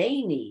that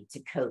they need to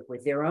cope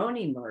with their own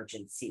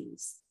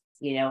emergencies,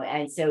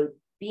 and so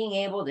being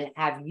able to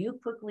have you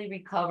quickly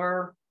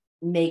recover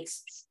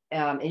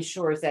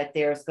ensures that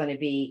there's going to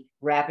be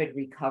rapid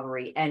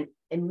recovery. And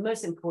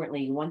most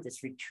importantly, you want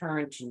this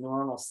return to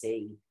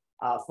normalcy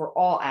for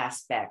all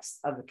aspects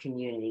of the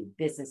community,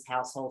 business,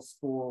 household,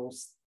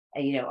 schools,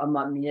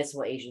 among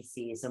municipal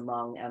agencies,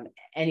 among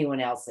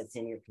anyone else that's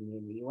in your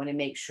community. You want to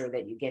make sure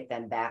that you get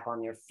them back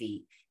on their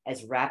feet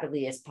as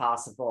rapidly as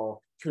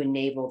possible to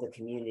enable the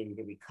community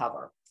to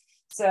recover.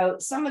 So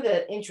some of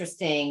the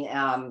interesting,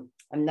 I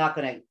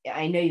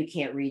know you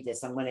can't read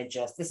this.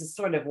 This is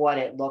sort of what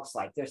it looks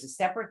like. There's a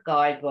separate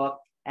guidebook,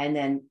 and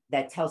then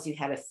that tells you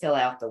how to fill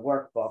out the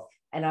workbook.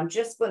 And I'm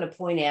just going to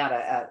point out,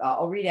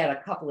 I'll read out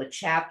a couple of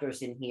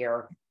chapters in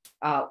here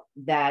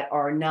that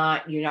you're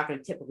not going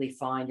to typically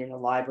find in a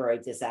library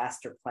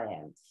disaster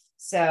plan.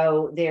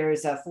 So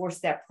there's a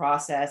 4-step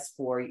process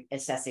for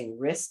assessing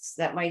risks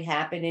that might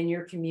happen in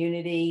your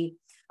community,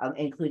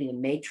 including a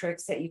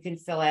matrix that you can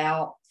fill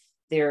out.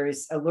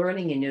 There's a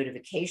learning and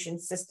notification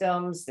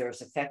systems.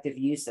 There's effective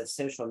use of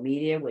social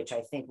media, which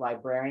I think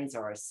librarians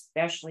are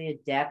especially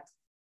adept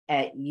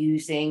at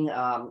using,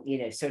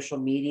 social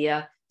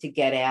media to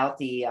get out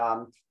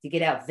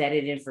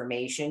vetted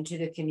information to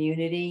the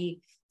community.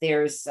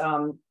 There's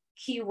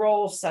key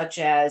roles such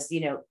as,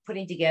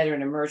 putting together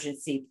an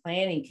emergency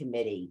planning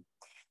committee.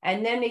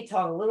 And then they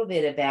talk a little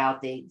bit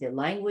about the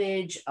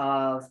language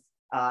of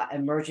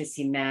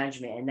emergency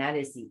management, and that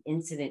is the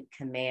incident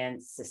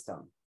command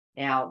system.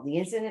 Now, the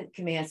incident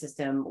command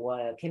system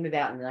came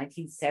about in the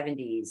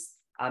 1970s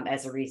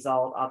as a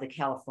result of the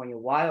California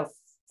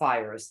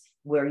wildfires,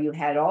 where you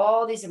had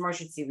all these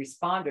emergency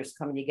responders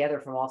coming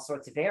together from all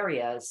sorts of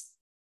areas,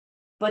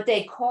 but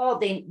they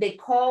called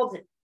the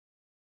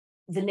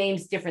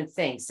names different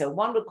things. So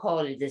one would call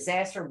it a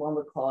disaster, one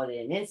would call it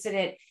an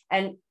incident,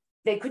 and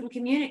they couldn't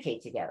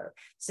communicate together.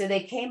 So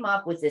they came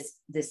up with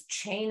this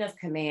chain of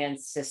command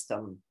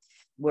system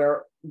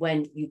where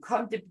when you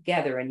come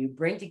together and you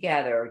bring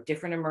together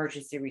different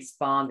emergency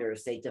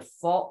responders, they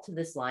default to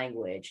this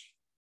language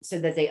so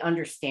that they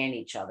understand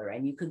each other.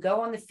 And you could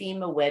go on the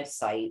FEMA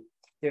website.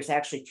 There's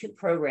actually 2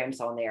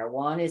 programs on there.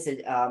 One is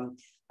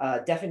a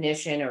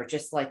definition, or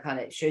just like kind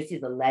of shows you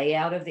the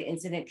layout of the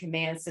incident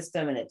command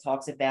system, and it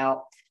talks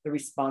about the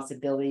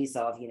responsibilities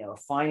of a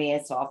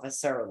finance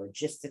officer, a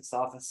logistics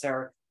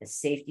officer, a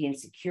safety and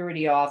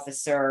security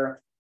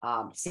officer,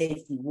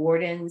 safety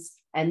wardens.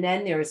 And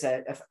then there's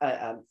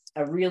a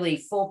really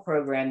full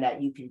program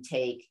that you can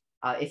take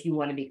if you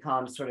want to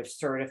become sort of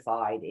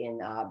certified in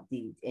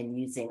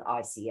using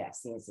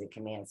ICS, the incident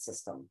command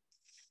system.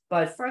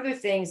 But further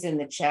things in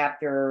the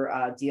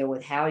chapter deal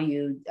with how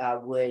you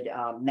would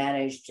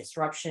manage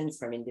disruptions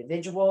from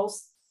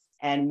individuals,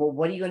 and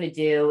what are you going to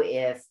do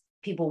if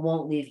people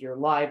won't leave your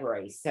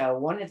library. So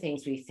one of the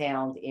things we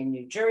found in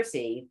New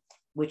Jersey,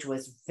 which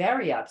was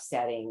very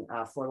upsetting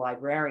for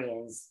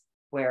librarians,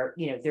 where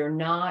they're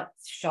not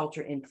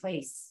shelter in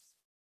place.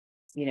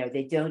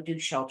 They don't do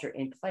shelter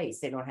in place.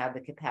 They don't have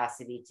the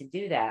capacity to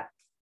do that.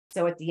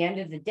 So at the end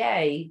of the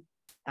day,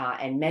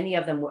 and many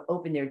of them would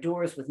open their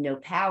doors with no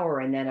power,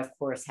 and then of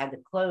course had to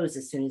close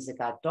as soon as it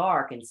got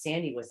dark. And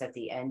Sandy was at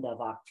the end of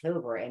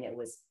October, and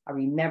I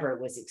remember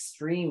it was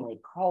extremely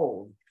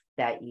cold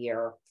that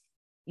year,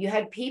 you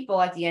had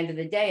people at the end of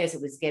the day, as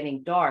it was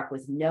getting dark,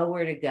 with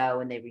nowhere to go,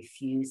 and they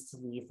refused to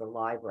leave the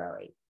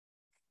library.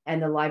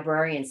 And the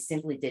librarians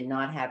simply did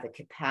not have the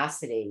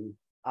capacity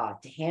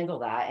to handle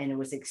that, and it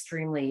was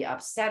extremely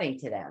upsetting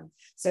to them.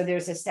 So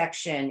there's a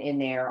section in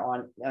there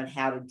on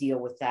how to deal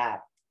with that.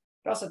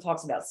 It also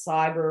talks about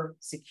cyber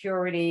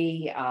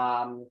security,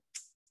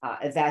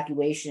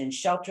 evacuation and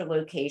shelter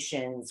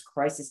locations,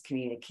 crisis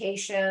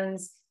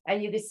communications,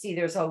 and you can see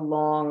there's a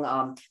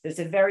long, there's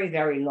a very,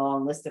 very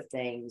long list of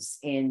things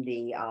in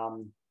the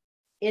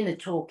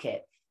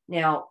toolkit.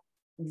 Now,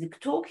 the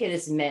toolkit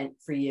is meant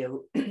for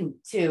you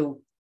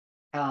to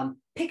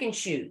pick and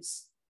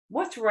choose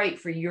what's right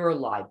for your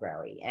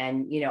library.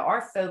 And, you know,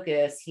 our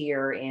focus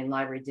here in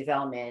library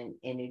development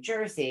in New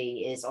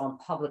Jersey is on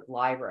public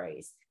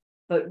libraries.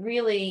 But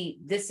really,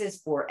 this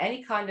is for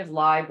any kind of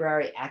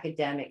library,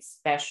 academic,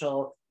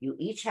 special. You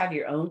each have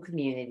your own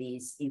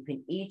communities. You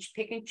can each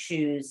pick and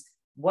choose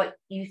what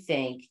you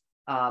think,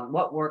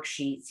 what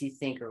worksheets you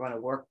think are going to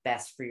work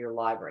best for your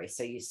library.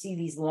 So you see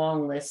these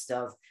long lists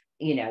of,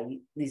 you know,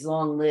 these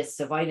long lists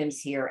of items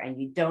here, and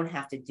you don't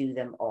have to do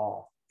them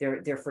all.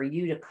 They're for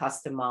you to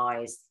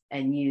customize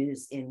and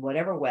use in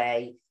whatever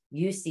way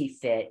you see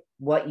fit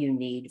what you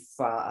need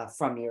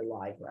from your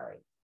library.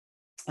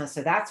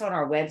 So that's on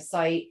our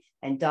website.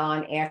 And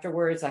Don,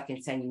 afterwards, I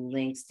can send you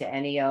links to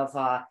any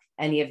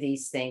of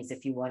these things.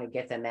 If you want to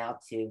get them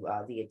out to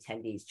the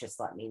attendees, just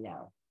let me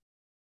know.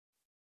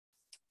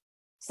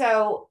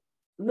 So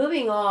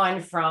moving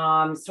on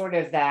from sort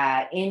of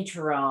that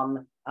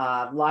interim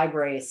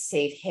library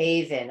safe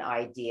haven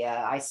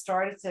idea, I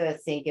started to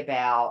think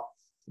about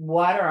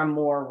what are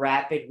more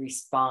rapid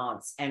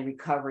response and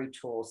recovery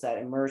tools that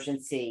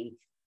emergency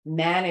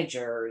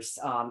managers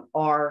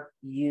are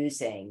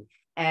using.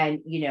 And,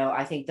 you know,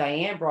 I think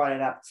Dianne brought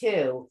it up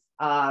too.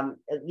 You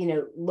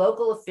know,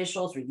 local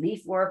officials,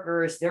 relief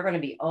workers, they're going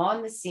to be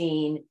on the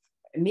scene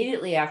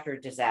immediately after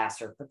a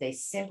disaster, but they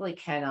simply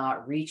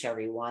cannot reach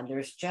everyone.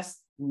 There's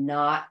just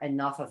not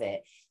enough of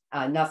it,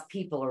 enough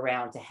people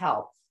around to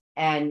help.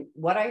 And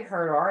what I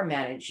heard our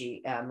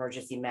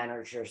emergency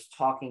managers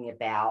talking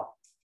about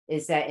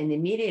is that in the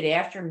immediate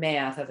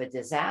aftermath of a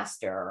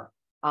disaster,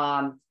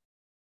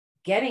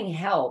 getting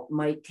help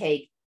might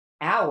take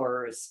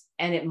hours,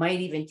 and it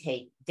might even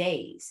take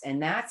days.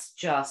 And that's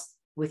just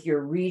with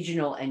your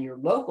regional and your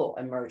local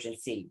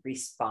emergency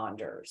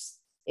responders.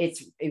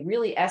 It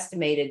really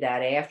estimated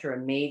that after a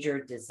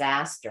major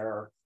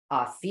disaster,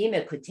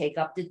 FEMA could take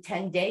up to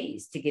 10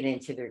 days to get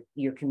into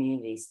your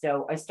community.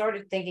 So I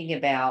started thinking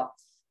about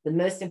the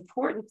most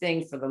important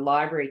thing for the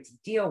library to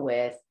deal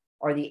with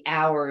are the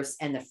hours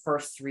and the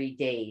first 3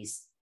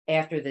 days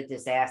after the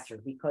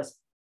disaster, because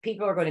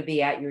people are going to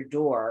be at your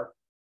door,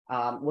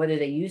 whether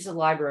they use the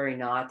library or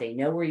not, they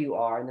know where you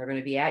are, and they're going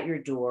to be at your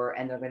door,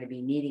 and they're going to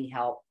be needing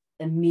help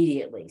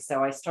immediately.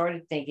 So I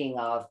started thinking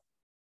of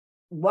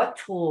what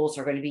tools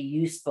are going to be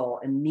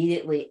useful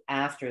immediately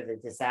after the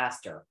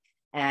disaster.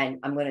 And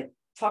I'm going to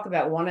talk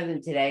about one of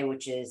them today,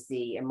 which is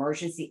the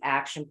emergency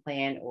action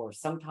plan, or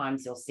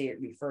sometimes you'll see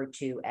it referred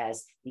to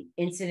as the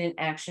incident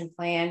action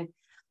plan.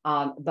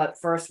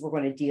 But first, we're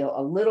going to deal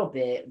a little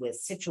bit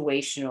with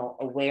situational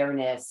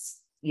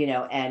awareness, you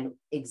know, and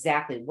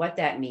exactly what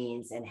that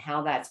means and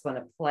how that's going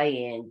to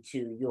play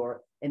into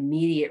your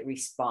immediate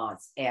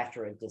response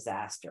after a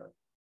disaster.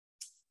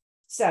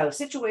 So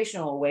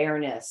situational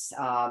awareness,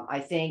 I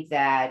think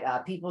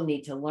that people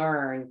need to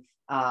learn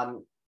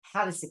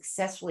how to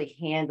successfully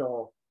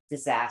handle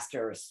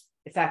disasters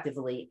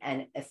effectively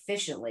and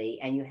efficiently.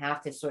 And you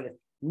have to sort of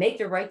make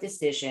the right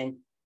decision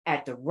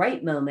at the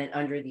right moment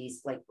under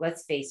these, like,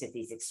 let's face it,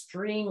 these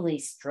extremely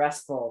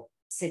stressful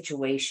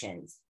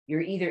situations.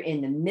 You're either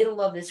in the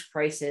middle of this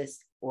crisis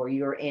or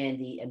you're in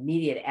the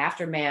immediate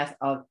aftermath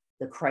of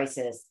the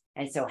crisis.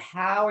 And so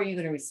how are you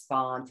going to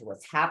respond to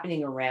what's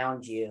happening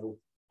around you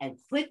and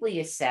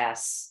quickly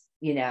assess,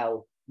 you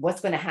know,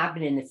 what's going to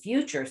happen in the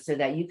future so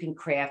that you can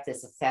craft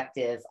this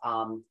effective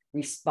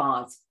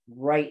response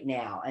right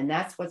now? And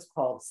that's what's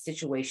called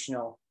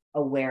situational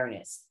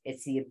awareness.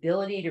 It's the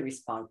ability to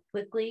respond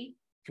quickly,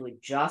 to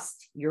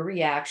adjust your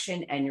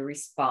reaction and your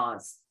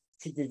response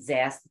to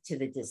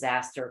the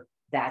disaster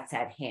that's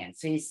at hand.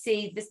 So you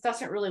see, this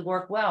doesn't really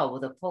work well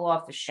with a pull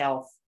off the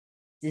shelf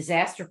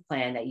disaster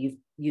plan that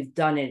you've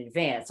done in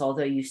advance,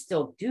 although you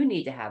still do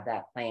need to have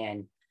that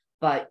plan.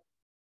 But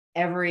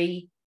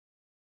every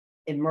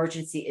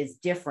emergency is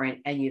different,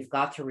 and you've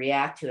got to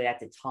react to it at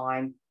the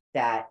time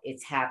that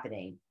it's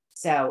happening.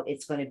 So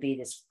it's going to be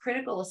this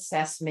critical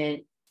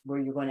assessment where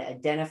you're going to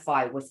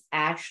identify what's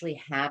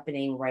actually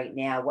happening right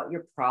now, what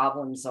your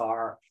problems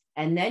are,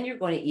 and then you're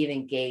going to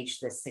even gauge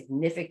the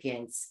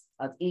significance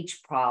of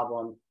each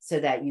problem so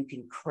that you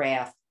can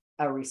craft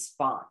a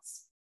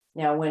response.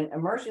 Now, when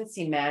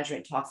emergency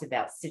management talks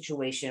about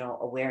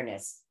situational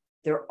awareness,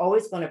 they're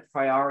always going to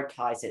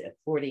prioritize it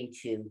according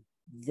to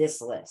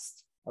this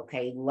list.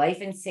 Okay,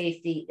 life and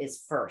safety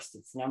is first.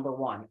 It's number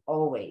one,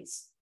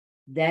 always.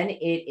 Then it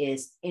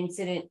is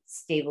incident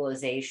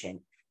stabilization.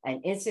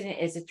 An incident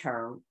is a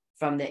term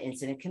from the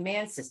incident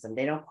command system.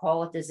 They don't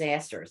call it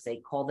disasters, they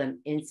call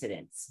them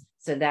incidents.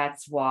 So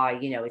that's why,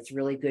 it's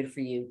really good for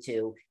you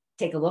to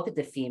take a look at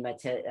the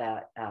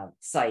FEMA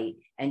site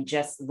and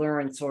just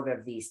learn sort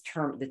of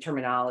the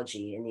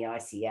terminology in the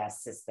ICS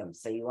system,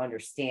 so you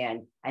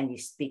understand and you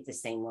speak the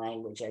same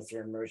language as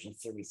your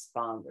emergency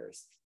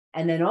responders.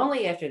 And then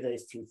only after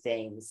those two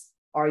things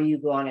are you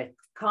going to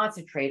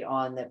concentrate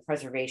on the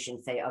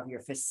preservation, say, of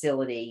your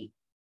facility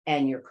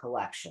and your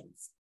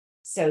collections.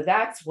 So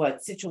that's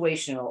what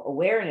situational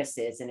awareness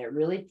is, and it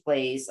really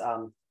plays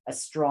a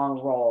strong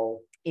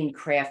role in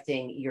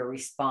crafting your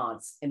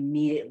response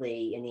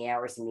immediately in the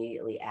hours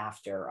immediately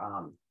after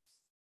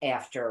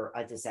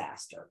a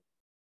disaster.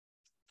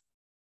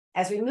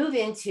 As we move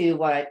into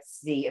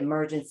what's the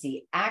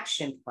emergency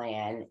action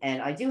plan,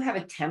 and I do have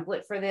a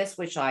template for this,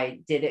 which I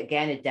did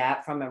again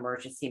adapt from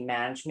emergency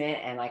management,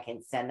 and I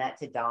can send that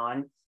to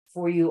Don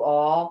for you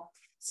all.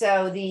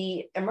 So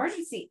the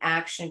emergency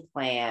action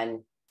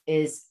plan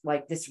is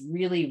like this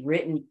really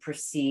written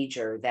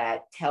procedure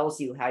that tells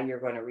you how you're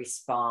going to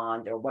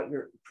respond, or what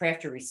your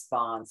craft your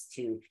response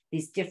to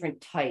these different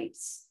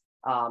types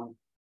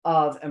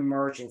of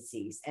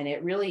emergencies. And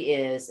it really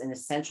is an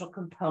essential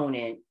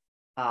component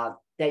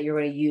that you're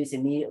going to use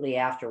immediately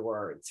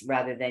afterwards,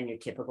 rather than your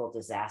typical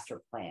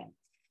disaster plan.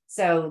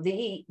 So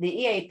the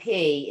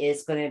EAP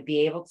is going to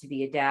be able to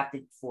be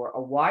adapted for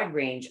a wide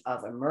range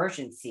of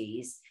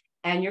emergencies.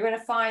 And you're going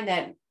to find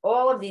that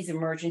all of these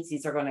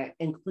emergencies are going to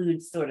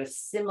include sort of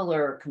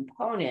similar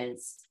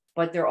components,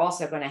 but they're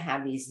also going to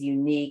have these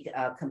unique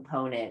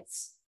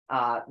components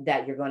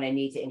that you're going to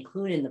need to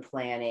include in the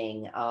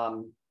planning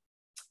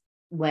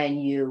when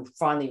you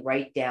finally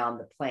write down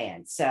the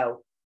plan.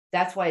 So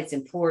that's why it's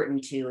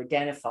important to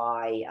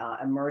identify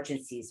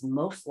emergencies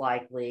most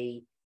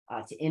likely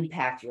to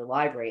impact your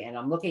library. And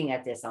I'm looking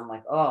at this, I'm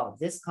like, oh,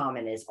 this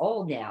comment is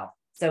old now.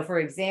 So for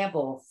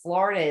example,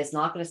 Florida is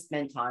not going to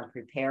spend time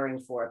preparing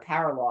for a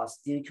power loss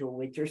due to a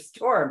winter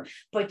storm.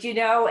 But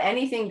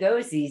anything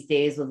goes these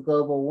days with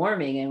global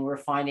warming, and we're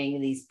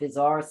finding these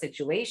bizarre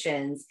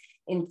situations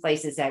in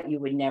places that you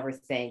would never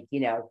think,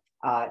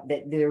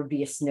 that there would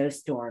be a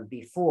snowstorm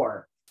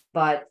before.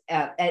 But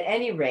at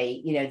any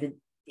rate,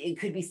 it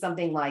could be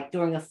something like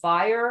during a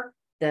fire,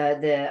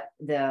 the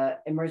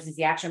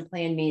emergency action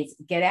plan means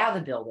get out of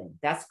the building.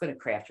 That's going to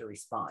craft your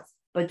response.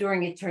 But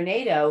during a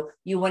tornado,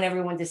 you want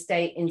everyone to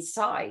stay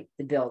inside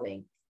the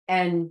building.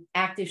 And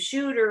active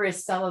shooter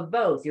is some of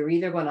both. You're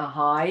either going to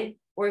hide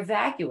or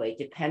evacuate,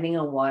 depending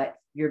on what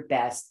your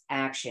best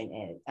action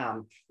is,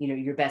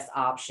 your best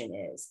option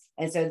is.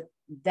 And so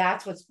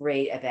that's what's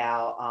great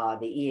about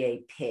the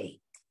EAP.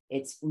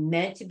 It's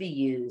meant to be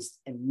used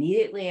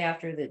immediately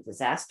after the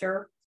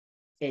disaster.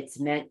 It's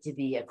meant to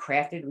be a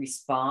crafted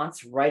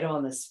response right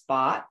on the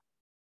spot,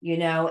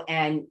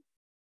 and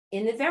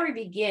in the very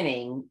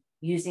beginning,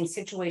 using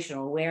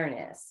situational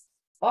awareness,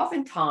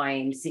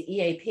 oftentimes the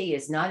EAP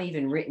is not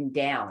even written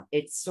down.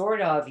 It's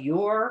sort of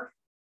your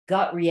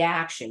gut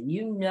reaction.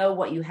 You know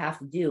what you have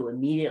to do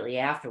immediately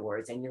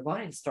afterwards, and you're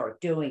going to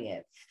start doing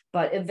it.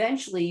 But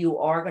eventually you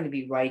are going to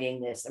be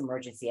writing this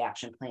emergency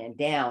action plan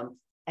down.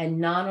 And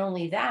not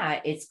only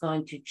that, it's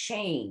going to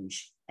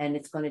change, and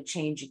it's going to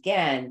change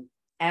again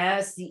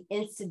as the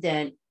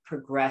incident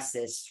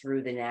progresses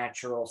through the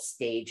natural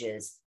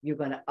stages. You're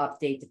going to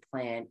update the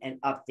plan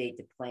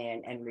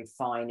and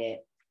refine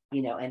it,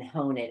 and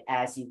hone it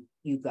as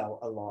you go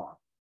along.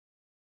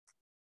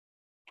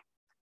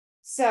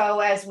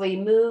 So as we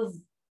move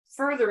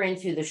further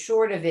into the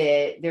short of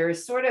it,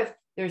 there's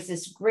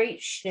this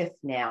great shift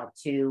now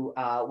to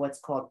what's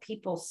called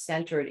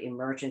people-centered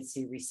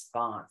emergency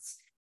response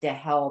to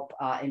help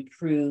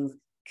improve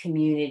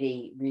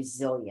community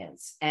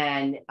resilience.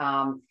 And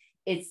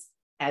it's,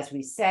 as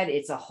we said,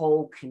 it's a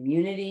whole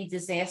community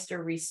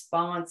disaster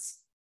response.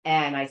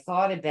 And I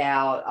thought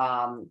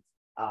about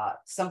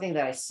something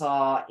that I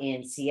saw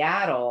in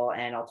Seattle,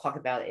 and I'll talk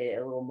about it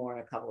a little more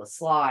in a couple of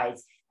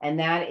slides. And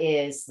that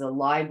is the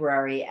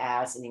library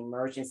as an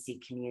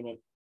emergency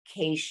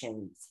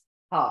communications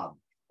hub.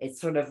 It's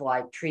sort of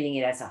like treating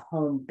it as a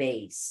home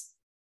base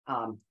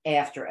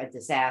after a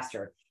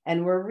disaster.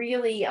 And we're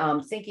really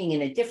thinking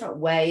in a different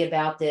way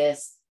about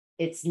this.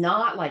 It's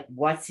not like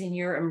what's in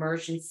your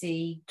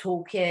emergency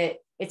toolkit.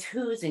 It's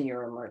who's in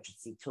your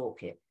emergency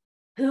toolkit.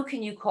 Who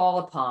can you call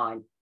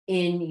upon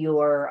in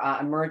your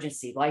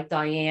emergency, like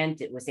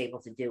Dianne was able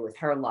to do with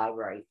her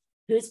library?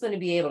 Who's going to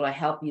be able to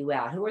help you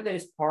out? Who are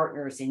those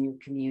partners in your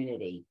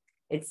community?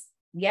 It's,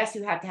 yes,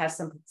 you have to have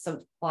some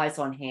supplies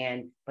on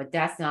hand, but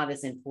that's not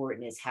as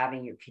important as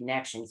having your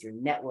connections, your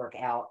network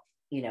out,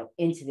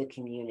 into the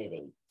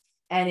community.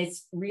 And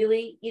it's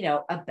really,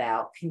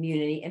 about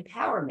community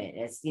empowerment.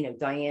 As,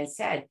 Dianne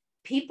said,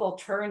 people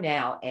turned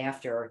out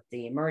after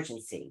the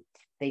emergency.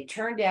 They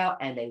turned out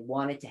and they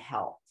wanted to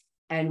help.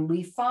 And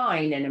we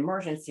find, and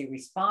emergency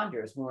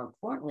responders, more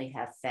importantly,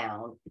 have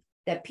found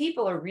that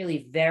people are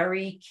really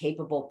very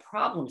capable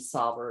problem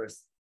solvers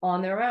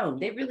on their own.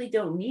 They really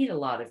don't need a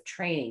lot of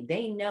training.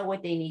 They know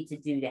what they need to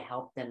do to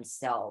help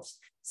themselves.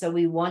 So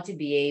we want to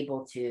be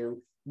able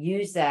to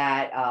use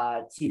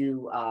that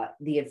to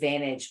the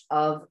advantage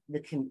of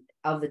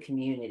the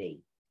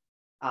community.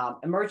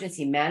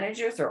 Emergency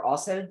managers are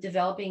also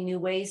developing new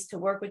ways to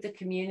work with the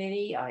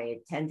community.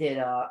 I attended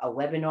a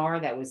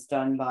webinar that was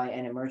done by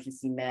an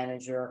emergency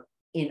manager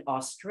in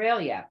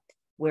Australia,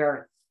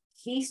 where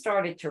he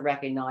started to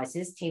recognize,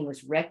 his team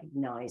was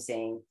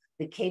recognizing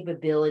the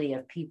capability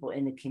of people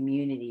in the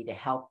community to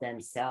help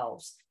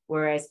themselves.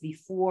 Whereas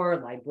before,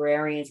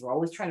 librarians were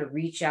always trying to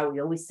reach out. We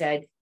always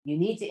said, you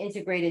need to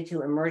integrate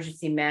into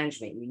emergency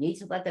management. You need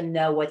to let them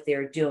know what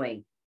they're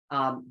doing.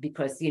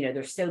 Because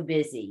they're so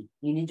busy.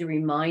 You need to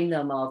remind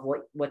them of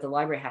what the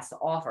library has to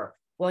offer.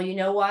 Well, you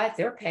know what?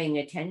 They're paying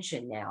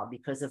attention now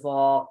because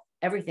of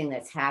everything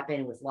that's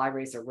happened with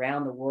libraries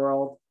around the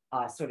world,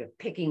 sort of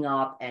picking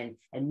up and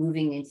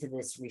moving into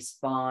this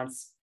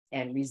response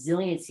and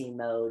resiliency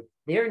mode.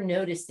 They're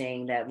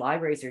noticing that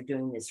libraries are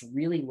doing this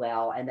really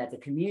well, and that the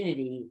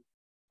community,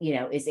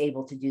 is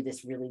able to do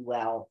this really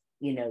well,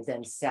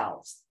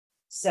 themselves.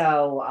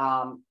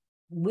 So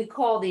we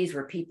call these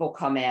where people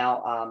come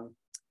out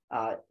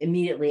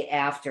immediately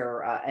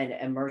after an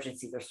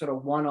emergency. They're sort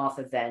of one-off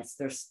events.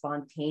 They're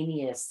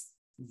spontaneous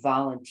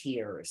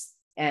volunteers.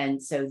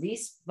 And so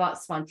these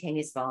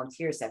spontaneous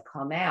volunteers that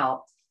come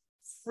out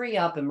free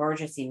up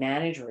emergency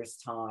managers'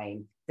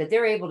 time, that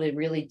they're able to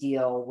really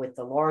deal with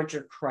the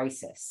larger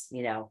crisis,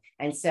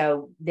 and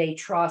so they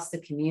trust the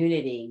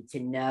community to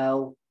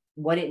know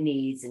what it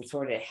needs and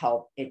sort of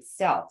help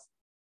itself.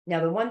 Now,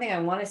 the one thing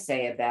I want to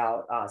say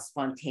about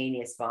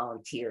spontaneous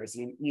volunteers,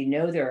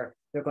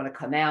 they're going to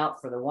come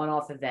out for the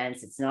one-off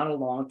events. It's not a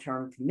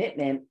long-term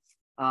commitment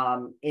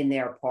in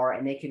their part,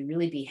 and they can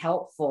really be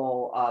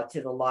helpful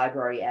to the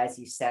library as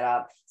you set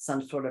up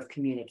some sort of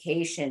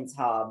communications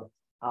hub.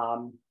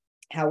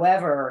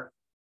 However,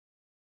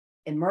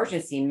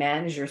 emergency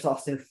managers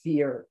also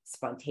fear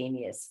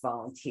spontaneous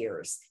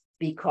volunteers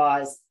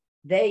because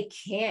they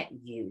can't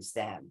use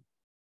them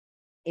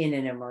in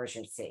an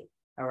emergency.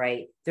 All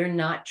right. They're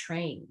not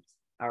trained.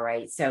 All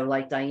right. So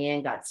like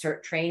Dianne got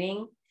CERT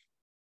training,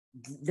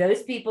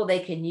 those people they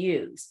can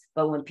use.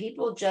 But when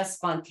people just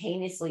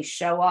spontaneously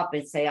show up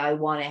and say, I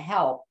want to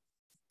help,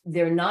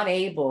 they're not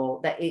able,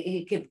 that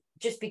it could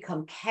just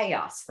become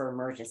chaos for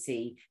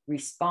emergency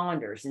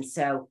responders. And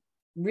so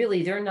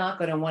really, they're not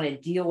going to want to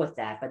deal with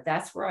that. But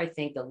that's where I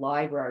think the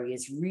library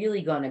is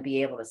really going to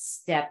be able to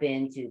step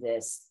into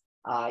this,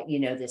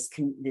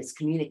 this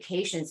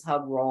communications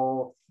hub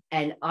role.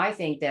 And I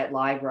think that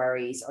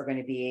libraries are going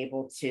to be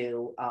able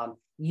to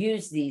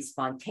use these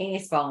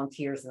spontaneous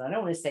volunteers. And I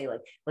don't want to say,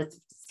 like, let's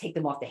take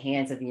them off the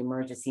hands of the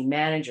emergency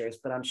managers,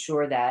 but I'm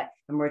sure that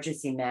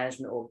emergency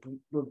management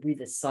will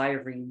breathe a sigh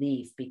of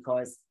relief,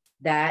 because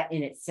that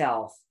in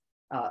itself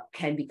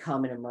can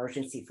become an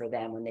emergency for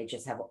them when they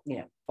just have,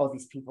 all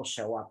these people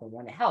show up and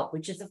want to help,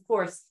 which is, of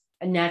course,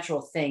 a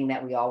natural thing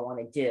that we all want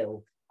to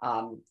do.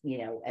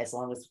 As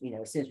long as,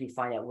 as soon as we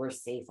find out we're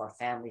safe, our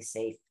family's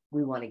safe,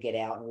 we want to get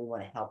out and we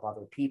want to help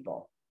other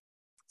people.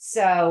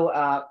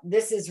 So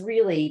this is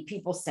really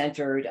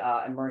people-centered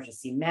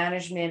emergency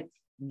management.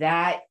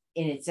 That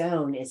in its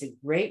own is a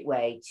great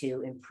way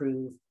to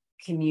improve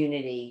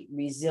community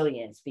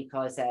resilience,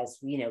 because as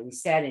we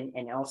said,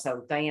 and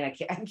also Dianne,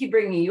 I keep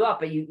bringing you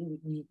up, but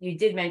you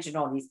did mention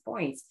all these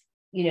points.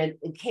 The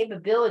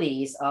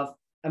capabilities of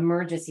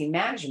emergency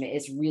management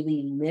is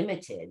really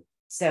limited.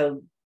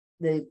 So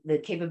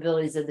the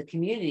capabilities of the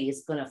community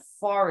is going to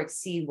far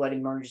exceed what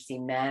emergency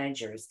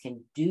managers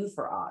can do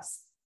for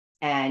us.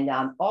 And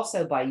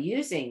also by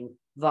using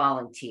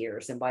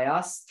volunteers and by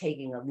us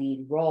taking a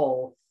lead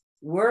role,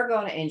 we're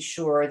going to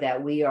ensure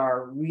that we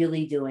are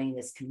really doing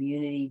this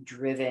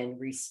community-driven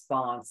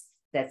response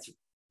that's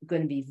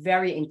going to be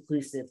very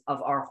inclusive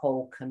of our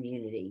whole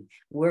community.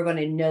 We're going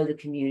to know the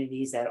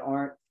communities that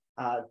aren't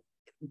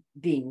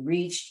being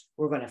reached.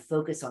 We're going to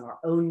focus on our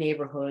own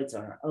neighborhoods,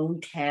 on our own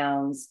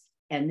towns,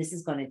 and this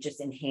is going to just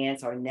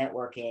enhance our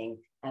networking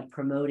and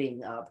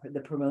promoting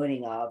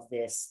of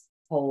this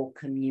whole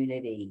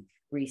community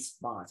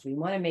response. We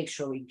want to make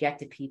sure we get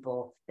to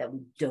people that we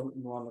don't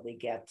normally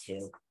get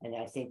to, and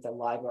I think the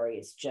library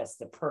is just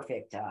the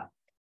perfect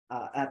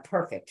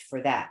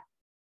for that.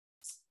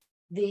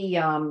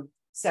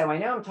 So I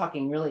know I'm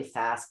talking really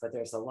fast, but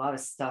there's a lot of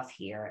stuff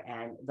here,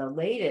 and the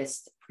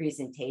latest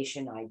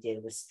presentation I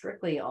did was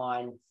strictly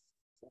on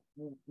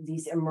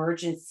these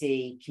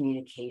emergency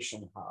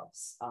communication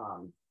hubs,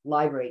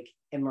 library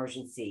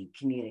emergency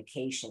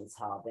communications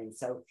hub. And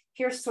so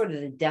here's sort of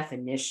the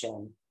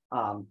definition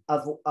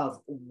of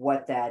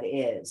what that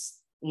is.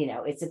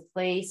 It's a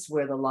place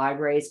where the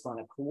library is going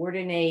to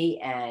coordinate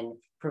and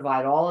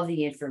provide all of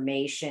the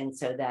information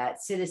so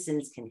that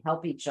citizens can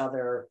help each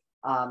other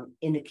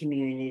in the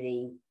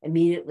community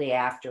immediately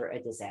after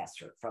a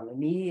disaster, from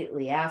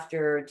immediately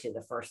after to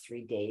the first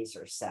 3 days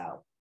or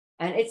so.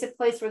 And it's a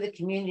place where the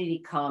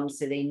community comes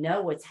so they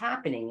know what's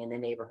happening in the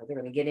neighborhood. They're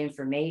going to get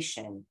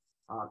information.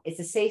 It's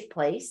a safe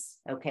place.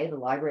 Okay, the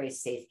library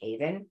is safe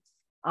haven.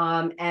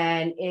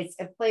 And it's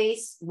a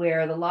place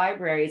where the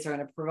libraries are going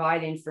to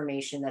provide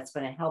information that's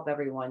going to help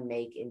everyone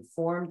make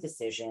informed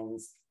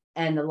decisions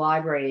And the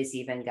library is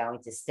even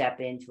going to step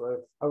into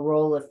a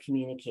role of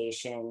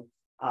communication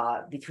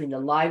between the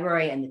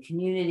library and the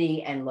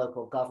community and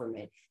local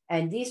government.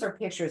 And these are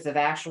pictures of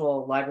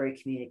actual library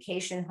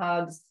communication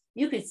hubs.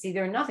 You could see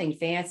they're nothing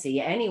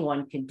fancy.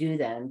 Anyone can do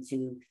them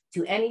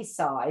to any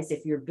size.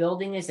 If your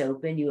building is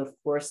open, you of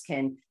course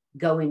can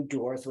go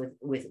indoors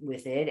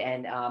with it.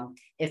 And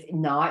if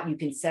not, you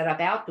can set up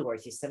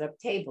outdoors. You set up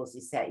tables,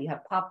 you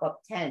have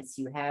pop-up tents,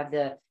 you have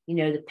the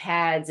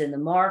pads and the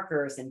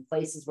markers and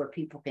places where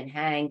people can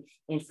hang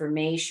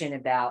information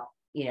about,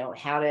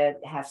 how to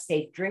have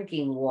safe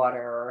drinking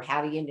water, or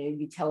how to,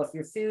 you tell if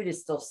your food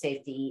is still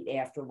safe to eat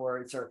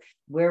afterwards, or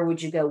where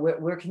would you go?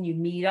 Where can you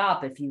meet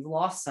up if you've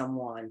lost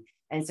someone?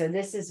 And so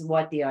this is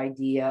what the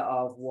idea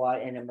of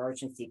what an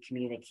emergency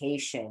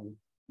communication,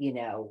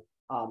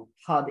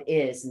 hub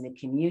is in the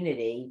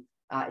community.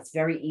 It's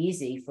very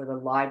easy for the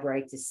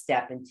library to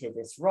step into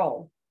this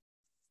role.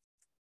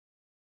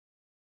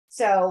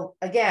 So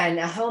again,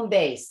 a home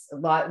base.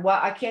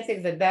 I can't think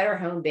of a better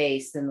home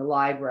base than the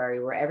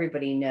library, where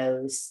everybody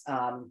knows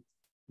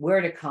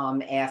where to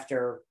come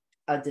after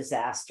a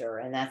disaster.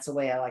 And that's the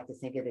way I like to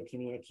think of the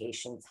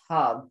communications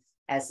hub,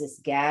 as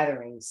this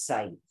gathering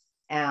site.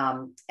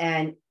 And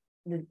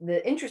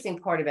the interesting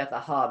part about the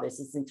hub is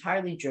it's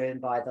entirely driven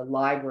by the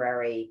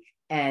library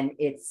and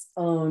its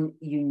own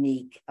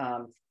unique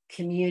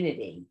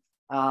community.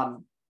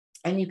 And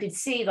you can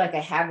see, like,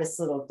 I have this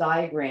little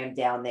diagram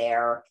down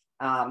there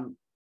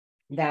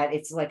that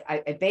it's like,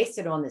 I based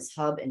it on this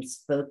hub and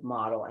spoke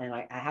model. And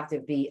I have to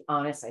be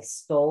honest, I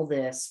stole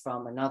this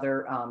from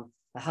another, a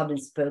hub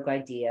and spoke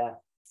idea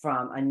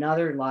from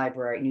another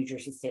library, New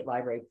Jersey State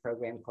Library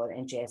program called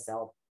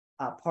NJSL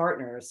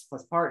Partners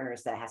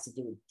that has to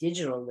do with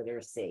digital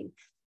literacy.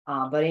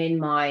 But in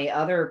my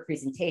other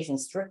presentation,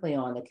 strictly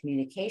on the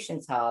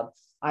communications hub,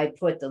 I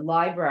put the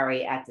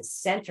library at the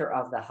center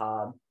of the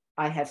hub.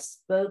 I have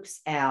spokes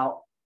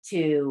out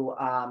to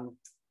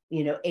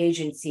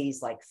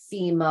agencies like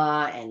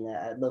FEMA and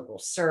the local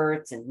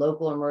CERTs and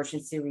local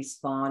emergency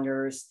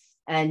responders.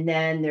 And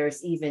then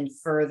there's even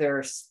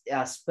further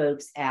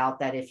spokes out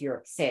that if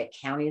you're, say, a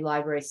county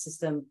library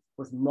system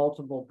with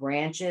multiple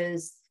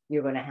branches,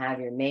 you're going to have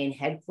your main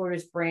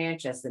headquarters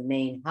branch as the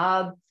main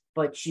hub,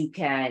 but you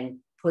can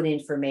put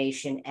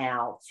information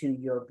out to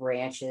your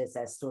branches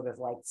as sort of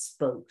like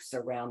spokes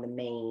around the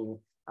main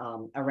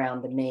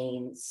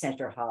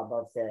center hub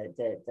of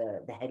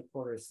the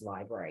headquarters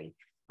library.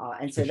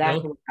 And so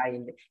that's what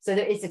so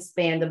it's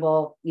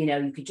expandable.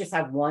 You could just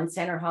have one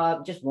center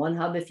hub, just one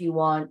hub if you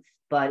want.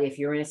 But if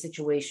you're in a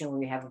situation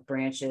where you have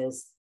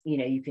branches,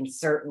 you can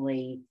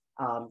certainly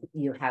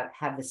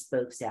have the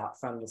spokes out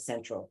from the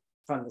central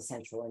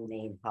and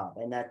main hub.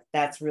 And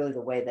that's really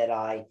the way that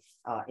I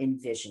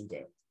envisioned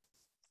it.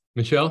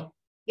 Michele?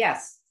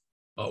 Yes.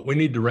 We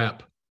need to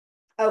wrap.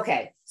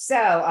 Okay, so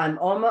I'm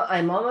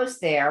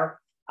almost there.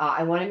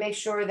 I want to make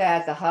sure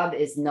that the hub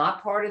is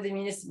not part of the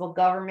municipal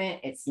government.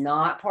 It's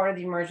not part of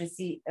the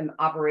emergency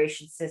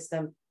operations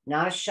system,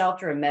 not a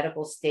shelter, a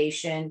medical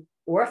station,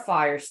 or a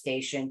fire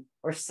station,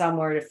 or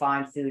somewhere to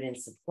find food and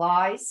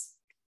supplies.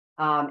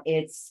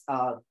 It's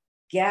a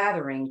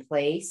gathering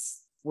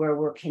place where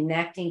we're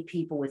connecting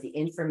people with the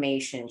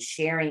information,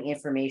 sharing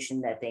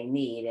information that they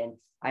need. And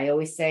I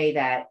always say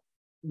that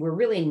we're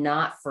really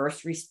not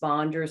first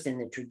responders in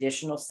the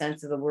traditional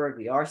sense of the word.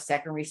 We are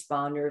second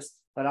responders,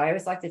 but I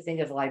always like to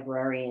think of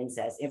librarians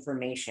as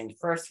information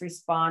first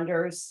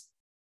responders.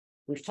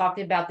 We've talked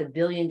about the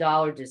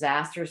billion-dollar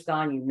disasters,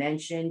 Don, you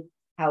mentioned.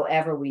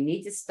 However, we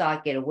need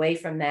to get away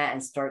from that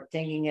and start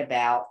thinking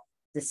about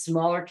the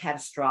smaller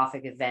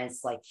catastrophic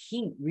events. Like,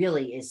 heat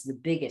really is the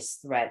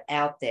biggest threat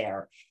out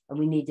there. And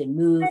we need to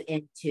move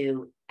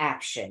into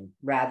action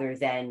rather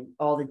than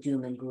all the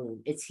doom and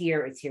gloom. It's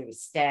here to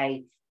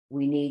stay.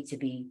 We need to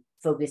be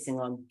focusing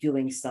on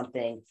doing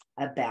something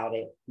about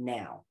it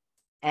now.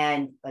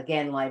 And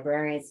again,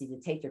 librarians need to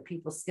take their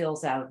people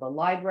skills out of the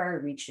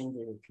library, reach into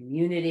the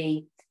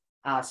community,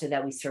 so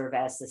that we serve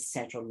as the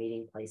central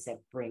meeting place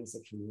that brings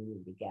the community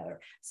together.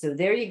 So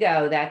there you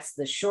go. That's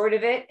the short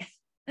of it.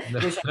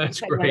 Which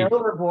That's I great.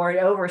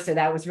 Went so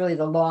that was really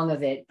the long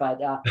of it.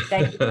 But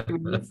thank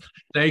you.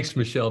 Thanks,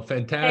 Michele.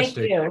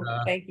 Fantastic.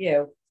 Thank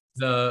you.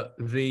 In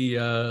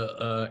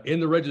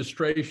the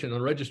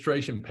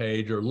registration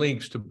page are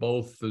links to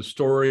both the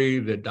story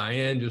that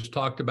Dianne just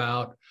talked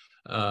about,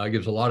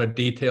 gives a lot of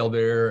detail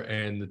there,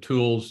 and the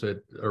tools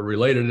that are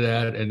related to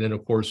that, and then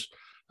of course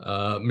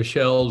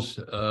Michele's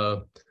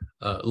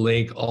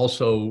link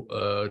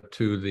also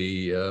to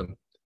the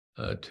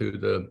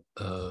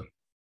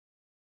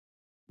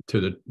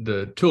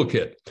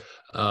toolkit.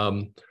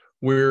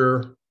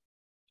 We're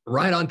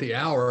right on the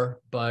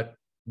hour, but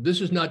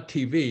this is not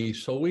TV,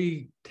 so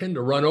we tend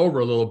to run over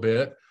a little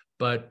bit,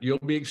 but you'll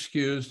be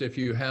excused if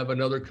you have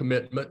another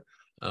commitment.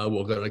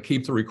 We're going to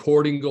keep the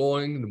recording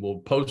going. We'll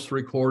post the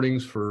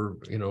recordings for,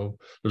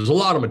 there's a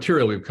lot of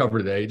material we've covered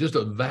today, just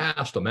a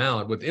vast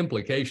amount with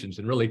implications.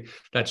 And really,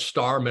 that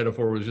star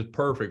metaphor was just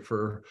perfect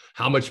for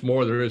how much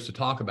more there is to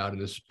talk about in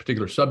this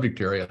particular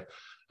subject area.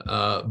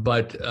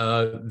 But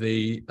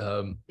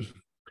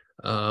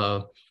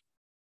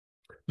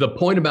the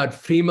point about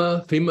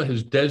FEMA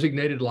has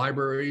designated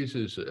libraries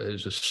as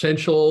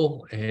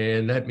essential,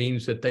 and that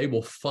means that they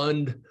will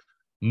fund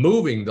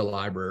moving the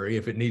library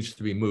if it needs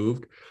to be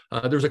moved.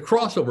 There's a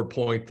crossover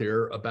point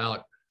there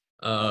about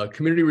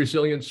community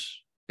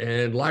resilience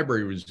and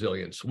library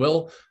resilience.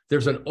 Well,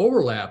 there's an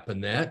overlap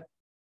in that,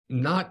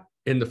 not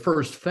in the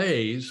first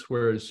phase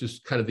where it's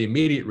just kind of the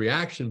immediate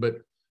reaction, but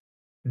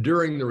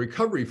during the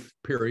recovery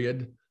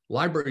period,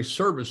 library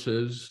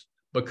services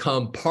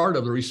become part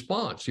of the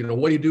response. You know,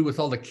 what do you do with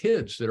all the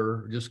kids that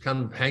are just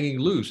kind of hanging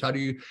loose? How do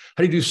you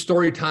do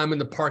story time in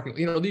the parking?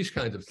 You know, these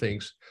kinds of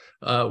things,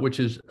 which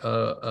is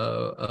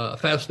a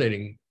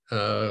fascinating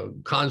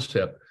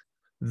concept.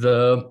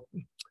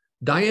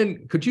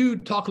 Dianne, could you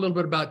talk a little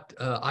bit about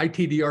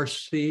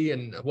ITDRC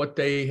and what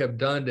they have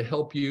done to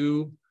help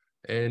you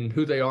and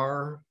who they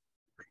are?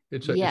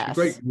 It's a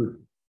great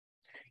group.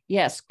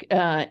 Yes,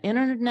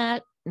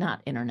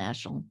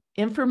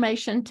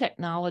 Information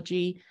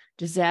Technology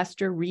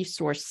Disaster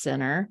Resource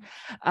Center.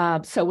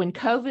 So when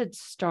COVID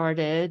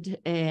started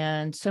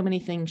and so many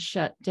things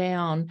shut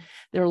down,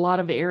 there are a lot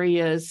of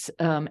areas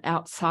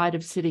outside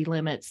of city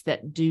limits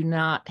that do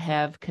not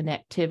have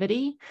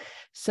connectivity.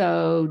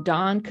 So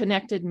Don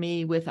connected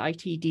me with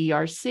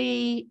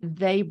ITDRC.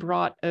 They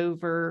brought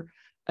over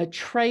a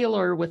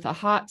trailer with a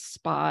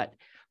hotspot,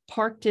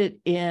 parked it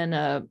in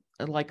a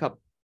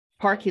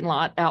parking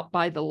lot out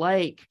by the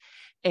lake,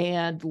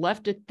 and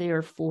left it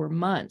there for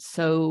months.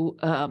 So,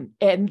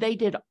 and they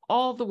did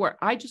all the work.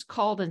 I just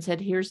called and said,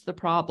 here's the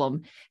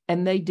problem.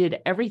 And they did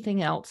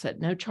everything else at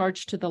no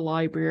charge to the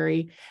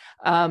library.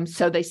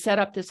 So they set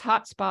up this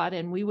hotspot,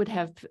 and we would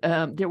have,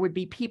 there would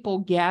be people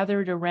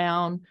gathered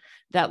around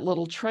that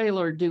little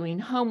trailer doing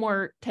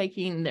homework,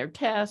 taking their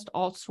test,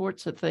 all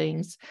sorts of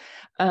things,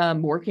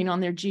 working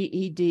on their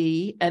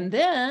GED. And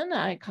then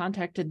I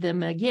contacted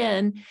them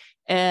again,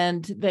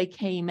 and they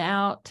came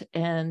out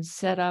and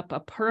set up a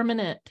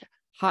permanent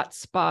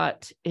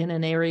hotspot in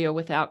an area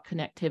without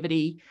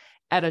connectivity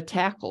at a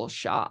tackle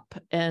shop.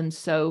 And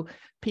so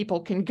people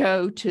can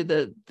go to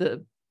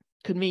the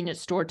convenience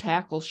store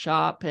tackle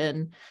shop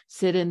and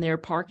sit in their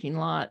parking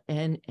lot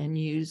and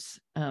use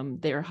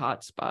their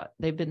hotspot.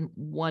 They've been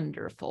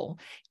wonderful.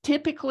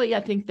 Typically,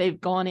 I think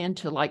they've gone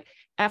into, like,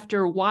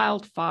 after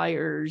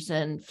wildfires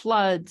and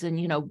floods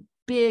and, you know,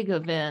 big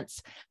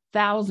events,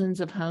 thousands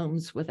of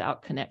homes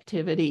without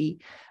connectivity,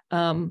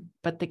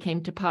 but they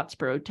came to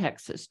Pottsboro,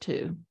 Texas,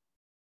 too.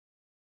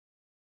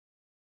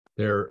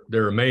 They're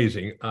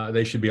amazing.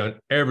 They should be on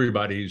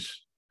everybody's,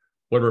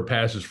 whatever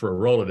passes for a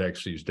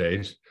Rolodex these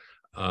days.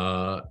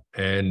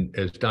 And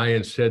as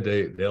Dianne said,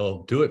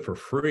 they'll do it for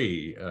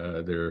free.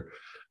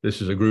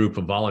 This is a group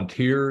of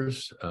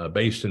volunteers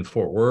based in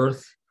Fort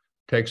Worth,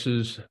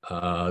 Texas.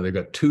 They've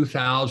got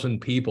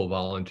 2,000 people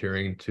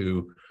volunteering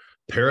to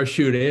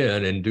parachute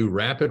in and do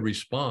rapid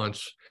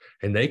response,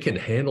 and they can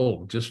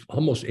handle just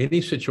almost any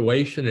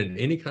situation and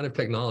any kind of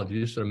technology.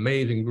 Just an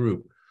amazing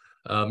group.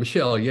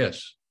 Michele,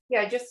 yes.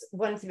 Yeah, I just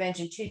wanted to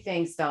mention two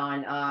things,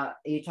 Don.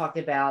 You talked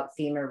about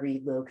FEMA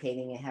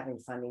relocating and having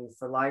funding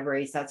for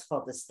libraries. That's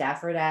called the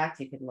Stafford Act.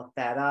 You can look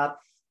that up.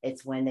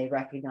 It's when they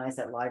recognize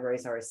that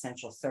libraries are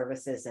essential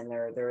services, and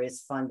there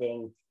is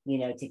funding, you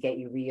know, to get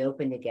you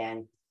reopened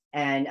again.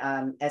 And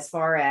as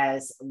far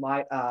as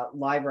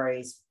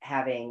libraries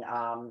having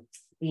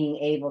being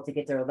able to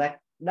get their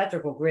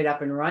electrical grid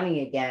up and running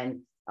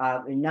again,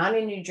 not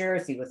in New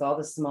Jersey with all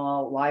the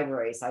small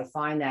libraries, I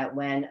find that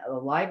when a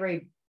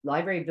library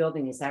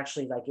building is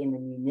actually like in the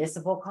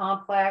municipal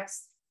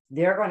complex,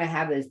 they're going to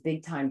have those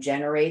big time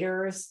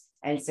generators.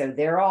 And so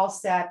they're all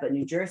set, but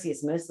New Jersey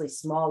is mostly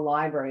small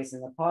libraries,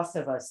 and the cost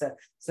of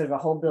sort of a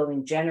whole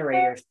building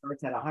generator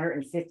starts at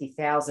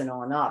 $150,000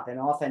 on up. And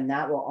often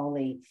that will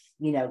only,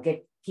 you know,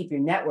 keep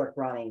your network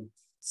running.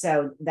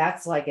 So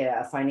that's like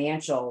a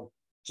financial,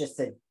 just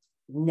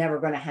never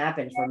going to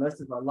happen for most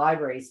of our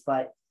libraries.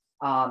 But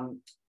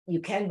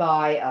you can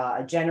buy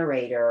a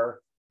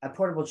generator, a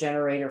portable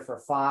generator for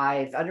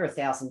under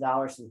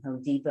 $1,000 from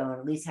Home Depot, and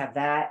at least have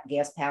that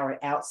gas powered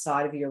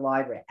outside of your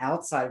library.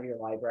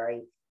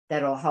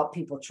 That'll help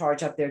people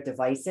charge up their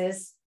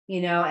devices, you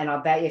know, and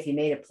I'll bet you if you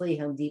made a plea,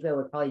 Home Depot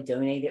would probably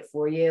donate it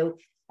for you.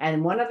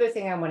 And one other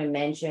thing I want to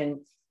mention,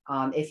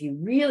 if you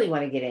really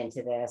want to get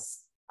into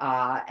this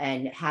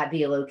and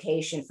be a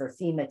location for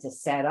FEMA to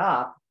set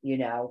up, you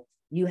know,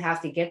 you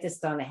have to get this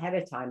done ahead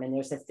of time. And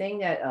there's a thing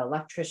that an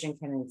electrician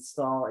can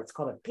install. It's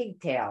called a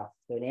pigtail.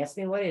 Don't ask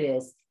me what it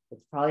is. It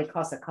probably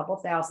costs a couple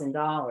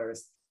 $1,000,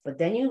 but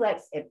then you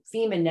let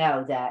FEMA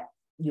know that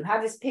you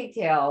have this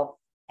pigtail,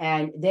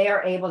 and they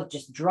are able to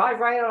just drive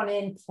right on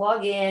in,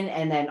 plug in,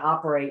 and then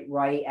operate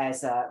right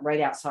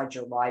outside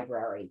your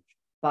library.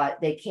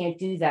 But they can't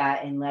do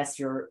that unless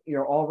you're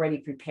already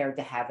prepared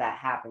to have that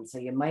happen. So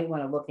you might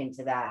want to look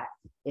into that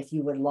if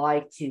you would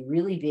like to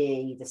really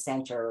be the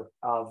center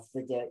of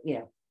the, you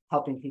know,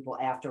 helping people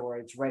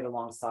afterwards, working right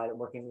alongside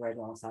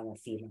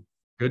with FEMA.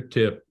 Good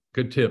tip.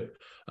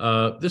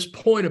 This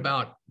point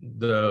about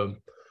the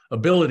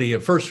ability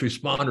of first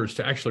responders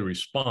to actually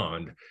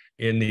respond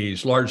in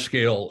these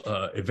large-scale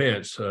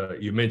events.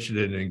 You mentioned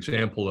an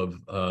example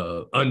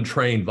of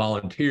untrained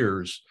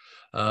volunteers.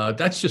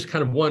 That's just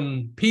kind of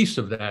one piece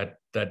of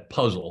that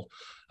puzzle.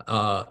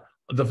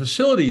 The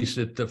facilities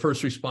that the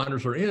first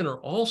responders are in are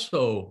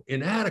also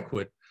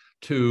inadequate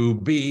to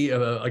be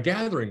a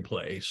gathering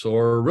place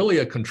or really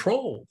a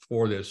control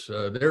for this.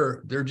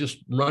 They're just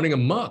running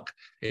amok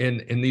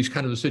in these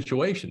kind of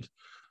situations.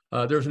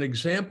 There's an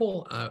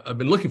example. I've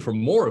been looking for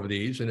more of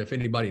these, and if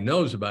anybody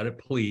knows about it,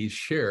 please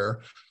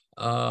share.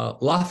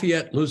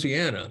 Lafayette,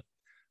 Louisiana,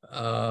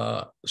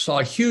 saw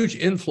a huge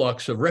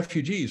influx of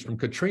refugees from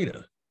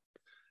Katrina.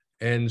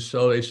 And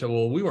so they said,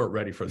 well, we weren't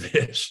ready for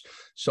this.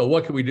 So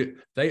what can we do?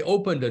 They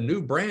opened a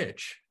new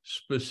branch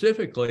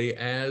specifically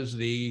as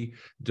the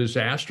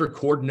disaster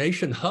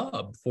coordination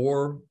hub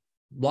for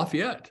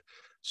Lafayette.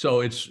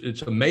 So it's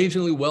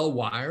amazingly well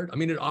wired. I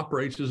mean, it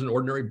operates as an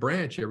ordinary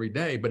branch every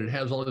day, but it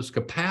has all this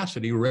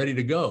capacity ready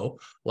to go,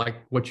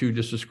 like what you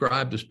just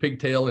described as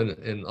pigtail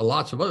and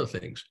lots of other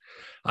things.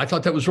 I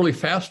thought that was really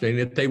fascinating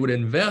that they would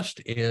invest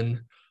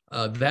in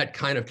that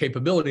kind of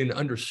capability and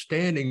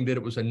understanding that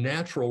it was a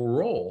natural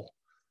role.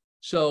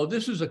 So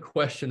this is a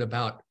question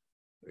about,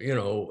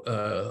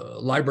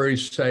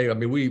 libraries say, I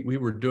mean, we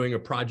were doing a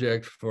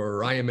project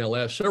for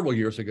IMLS several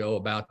years ago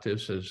about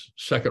this as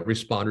second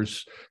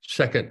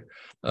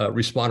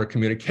responder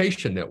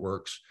communication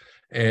networks.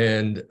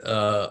 And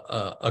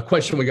a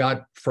question we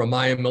got from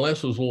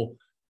IMLS was, well,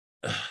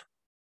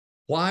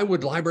 why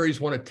would libraries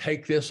want to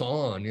take this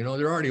on? They're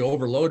already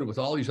overloaded with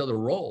all these other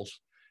roles.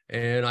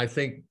 And I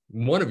think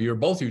one of you or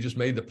both of you just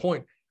made the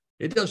point.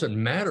 It doesn't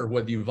matter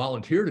whether you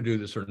volunteer to do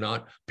this or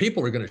not.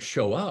 People are going to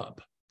show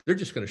up. They're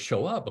just going to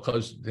show up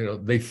because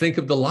they think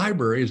of the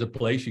library as a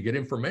place you get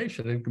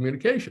information and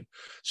communication.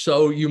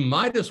 So you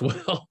might as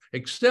well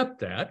accept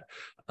that.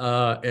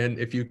 And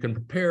if you can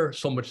prepare,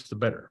 so much the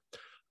better.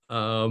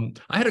 I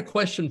had a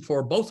question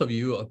for both of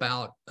you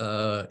about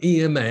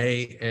EMA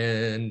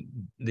and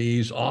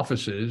these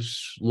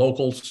offices,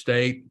 local,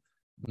 state,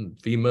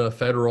 FEMA,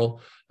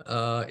 federal,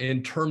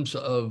 in terms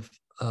of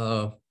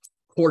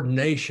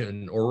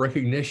coordination or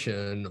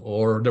recognition,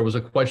 or there was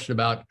a question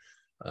about,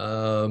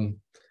 are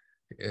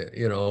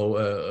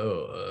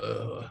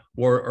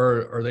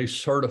they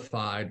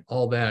certified?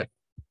 All that.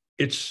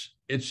 It's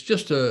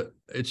just a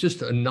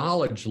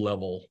knowledge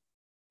level.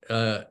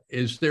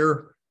 Is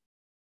there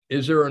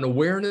an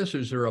awareness?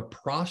 Is there a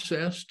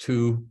process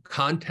to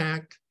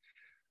contact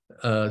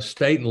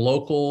state and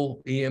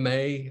local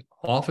EMA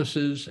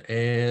offices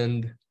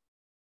and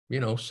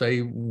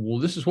say, well,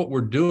 this is what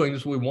we're doing,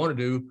 this is what we want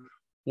to do.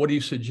 What do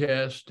you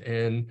suggest?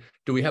 And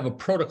do we have a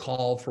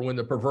protocol for when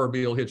the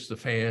proverbial hits the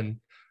fan?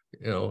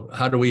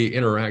 How do we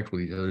interact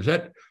with each other?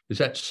 Is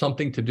that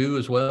something to do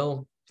as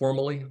well,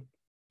 formally?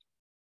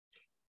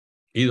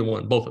 Either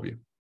one, both of you.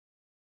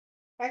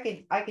 I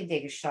could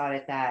take a shot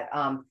at that.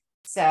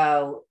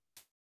 So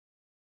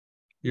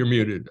you're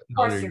muted.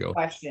 Oh, there you go.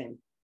 Question.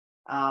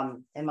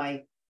 Am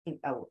I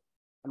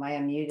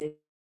unmuted?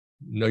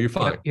 No, you're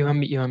fine. You're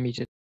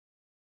unmuted.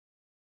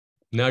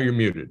 Now you're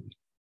muted.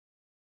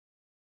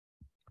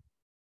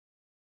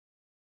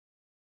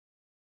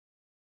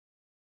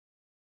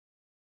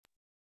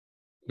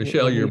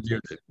 Michele, you're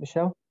muted.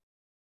 Michele?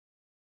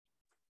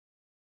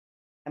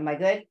 Am I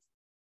good?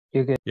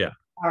 You're good. Yeah.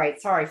 All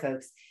right. Sorry,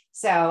 folks.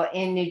 So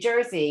in New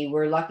Jersey,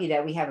 we're lucky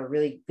that we have a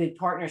really good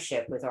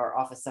partnership with our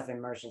Office of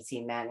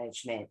Emergency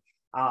Management.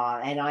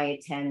 And I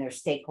attend their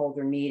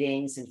stakeholder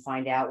meetings and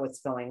find out what's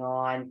going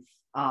on.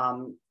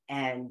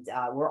 And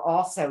we're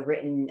also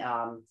written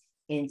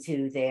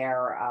into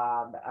their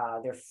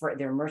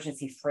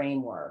emergency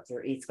framework.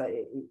 It's got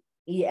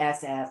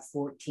ESF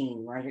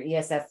 14. We're under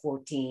ESF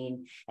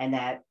 14, and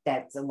that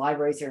the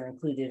libraries are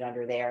included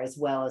under there, as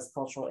well as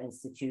cultural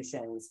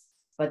institutions.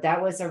 But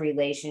that was a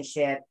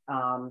relationship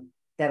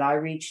that I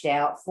reached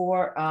out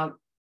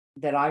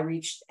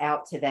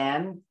to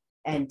them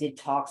and did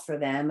talks for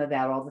them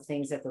about all the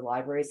things that the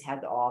libraries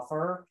had to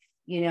offer,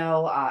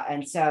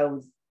 and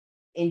so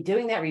in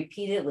doing that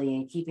repeatedly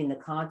and keeping the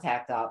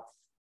contact up,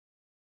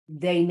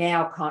 they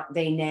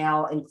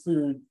now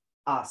include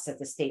us at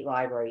the state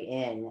library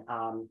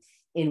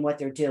in what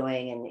they're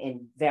doing and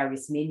in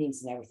various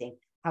meetings and everything.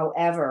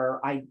 However,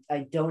 I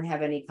don't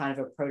have any kind of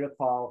a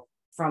protocol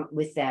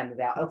with them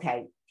about,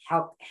 okay,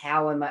 how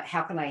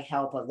can I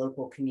help a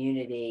local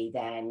community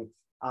then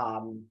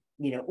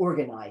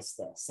organize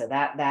this? So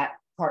that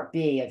part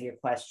B of your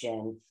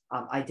question,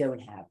 I don't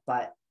have.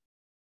 But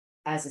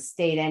as a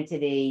state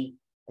entity,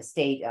 a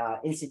state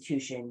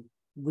institution,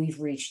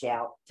 we've reached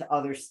out to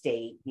other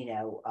state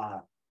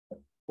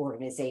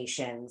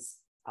organizations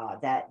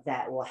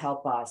that will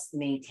help us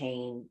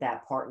maintain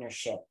that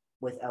partnership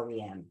with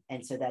OEM,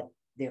 and so that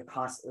they're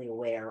constantly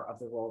aware of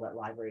the role that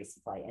libraries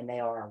play, and they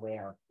are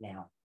aware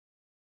now.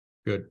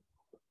 Good.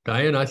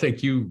 Dianne, I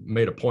think you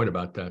made a point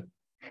about that.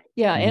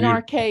 Yeah, in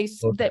our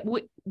case, that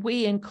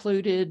we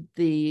included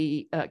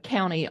the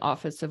County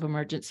Office of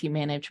Emergency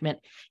Management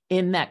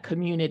in that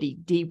community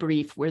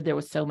debrief where there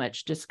was so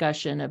much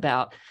discussion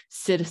about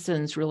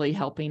citizens really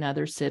helping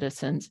other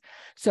citizens.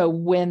 So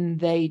when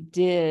they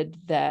did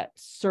that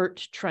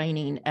CERT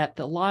training at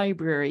the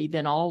library,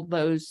 then all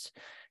those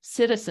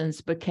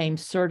citizens became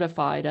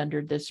certified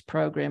under this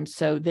program.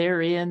 So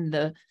they're in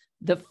the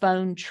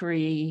phone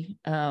tree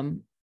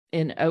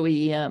in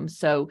OEM.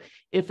 So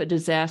if a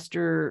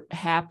disaster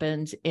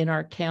happens in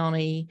our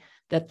county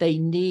that they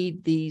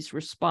need these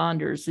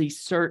responders,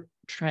 these CERT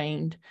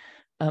trained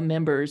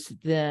members,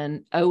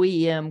 then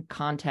OEM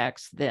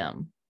contacts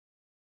them.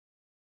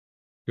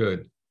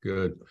 Good,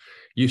 good.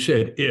 You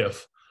said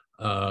if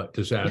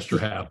disaster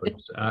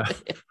happens.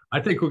 I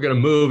think we're going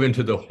to move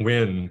into the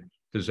when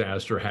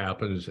disaster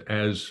happens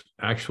as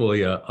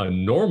actually a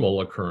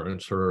normal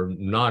occurrence or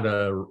not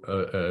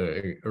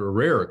a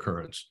rare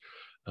occurrence.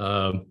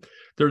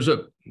 There's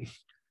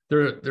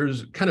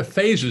kind of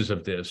phases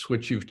of this,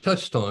 which you've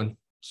touched on.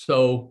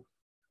 So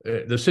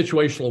the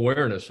situational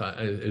awareness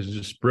is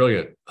just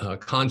brilliant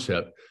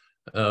concept.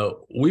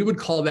 We would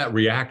call that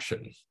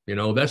reaction. You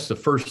know, that's the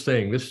first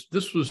thing.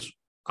 This was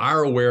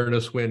our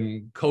awareness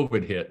when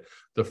COVID hit.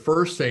 The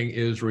first thing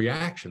is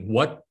reaction.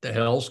 What the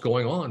hell's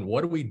going on?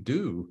 What do we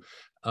do?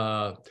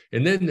 And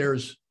then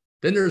there's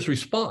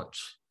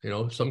response. You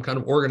know, some kind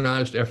of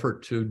organized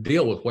effort to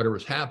deal with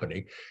whatever's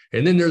happening.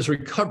 And then there's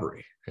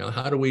recovery. You know,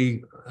 how do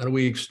we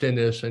extend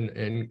this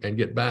and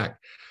get back?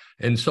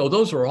 And so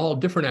those are all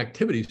different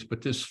activities.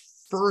 But this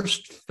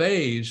first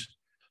phase,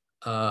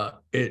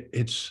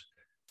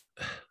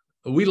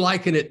 we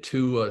liken it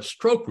to a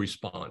stroke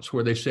response,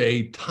 where they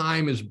say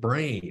time is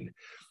brain.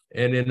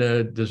 And in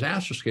a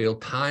disaster scale,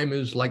 time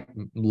is like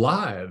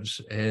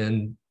lives,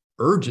 and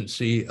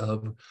urgency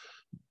of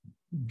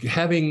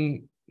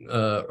having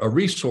a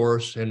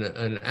resource and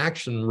an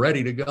action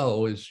ready to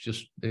go is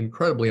just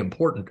incredibly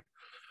important.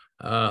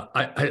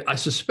 I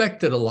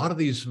suspect that a lot of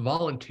these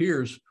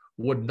volunteers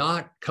would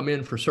not come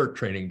in for CERT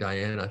training,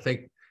 Dianne. I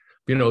think,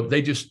 you know,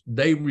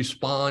 they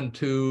respond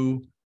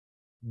to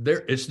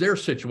it's their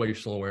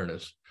situational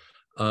awareness.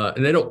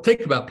 And they don't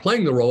think about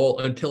playing the role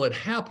until it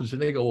happens,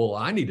 and they go, well,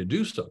 I need to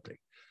do something,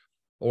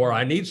 or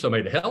I need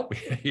somebody to help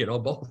me, you know,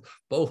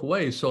 both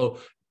ways. So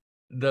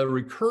the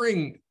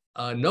recurring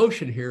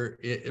notion here,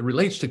 it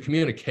relates to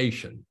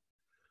communication,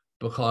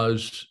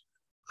 because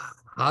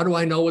how do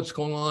I know what's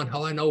going on? How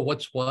do I know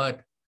what's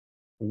what?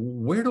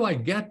 Where do I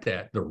get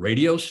that? The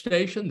radio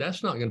station?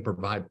 That's not going to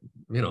provide,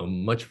 you know,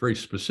 much very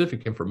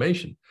specific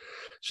information.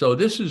 So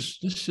this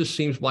just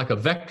seems like a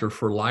vector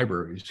for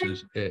libraries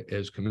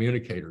as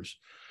communicators.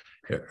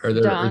 Are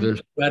there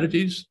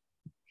strategies?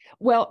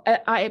 Well,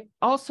 I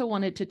also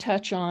wanted to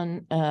touch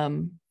on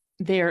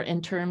there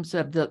in terms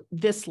of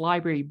this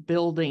library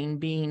building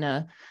being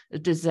a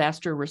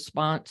disaster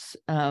response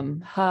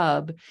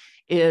hub.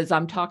 Is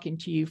I'm talking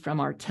to you from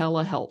our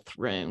telehealth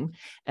room.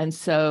 And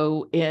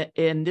so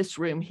in this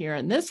room here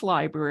in this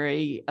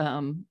library,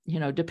 you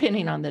know,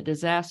 depending on the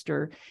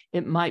disaster,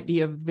 it might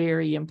be a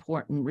very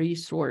important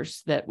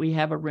resource that we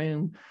have a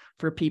room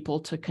for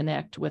people to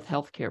connect with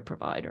healthcare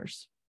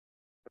providers.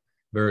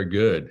 Very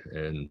good.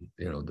 And,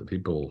 you know, the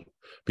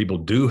people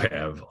do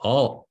have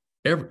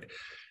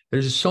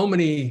there's so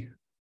many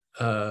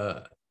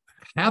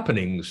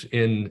happenings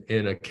in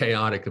a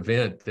chaotic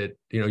event that,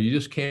 you know, you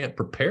just can't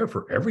prepare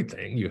for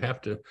everything. You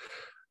have to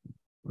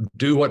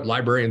do what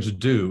librarians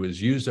do,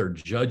 is use their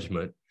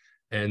judgment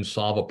and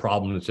solve a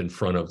problem that's in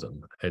front of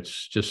them.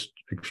 It's just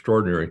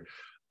extraordinary.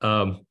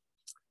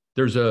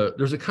 There's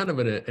a kind of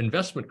an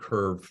investment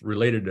curve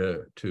related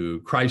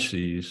to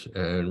crises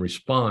and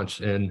response,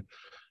 and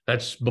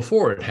that's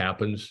before it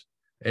happens.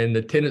 And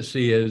the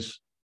tendency is,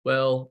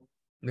 well,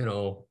 you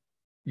know,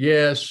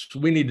 yes,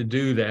 we need to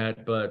do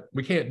that, but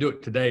we can't do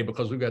it today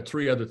because we've got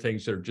 3 other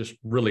things that are just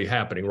really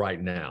happening right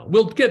now.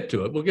 We'll get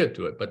to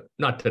it, but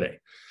not today.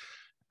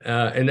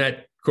 And that,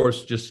 of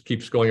course, just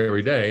keeps going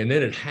every day. And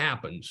then it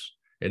happens.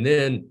 And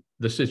then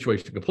the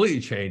situation completely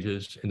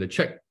changes, and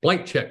the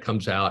blank check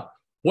comes out.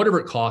 Whatever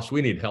it costs,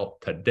 we need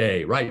help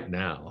today, right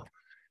now.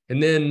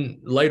 And then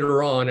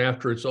later on,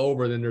 after it's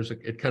over, then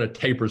it kind of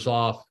tapers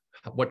off.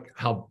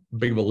 How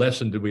big of a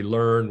lesson did we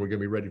learn? We're going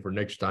to be ready for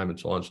next time, and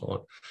so on and so on.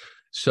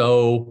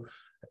 So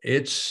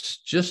it's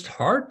just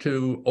hard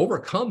to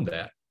overcome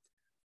that.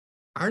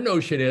 Our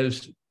notion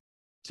is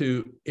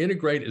to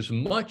integrate as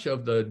much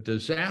of the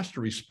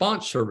disaster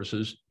response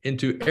services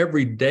into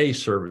everyday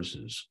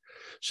services.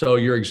 So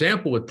your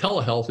example with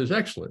telehealth is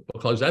excellent,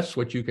 because that's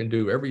what you can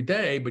do every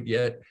day, but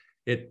yet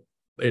it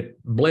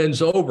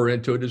blends over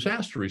into a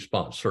disaster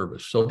response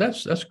service. So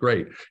that's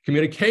great.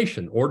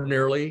 Communication,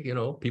 ordinarily, you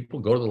know, people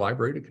go to the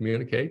library to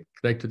communicate,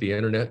 connect to the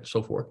internet, and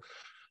so forth.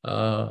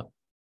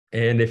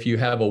 And if you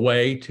have a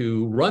way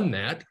to run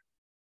that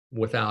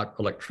without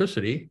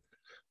electricity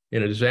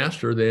in a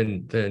disaster,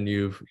 then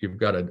you've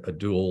got a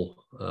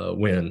dual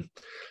win.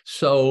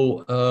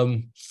 So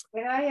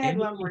can I add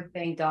one more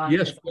thing, Don?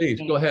 Yes, please,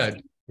 go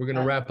ahead. We're going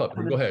to wrap up.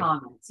 Go ahead.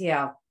 Comments.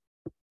 Yeah.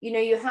 you know,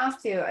 you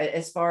have to,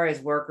 as far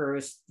as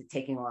workers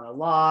taking on a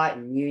lot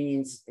and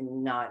unions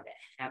not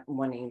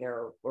wanting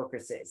their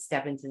workers to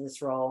step into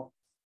this role,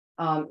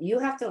 you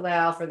have to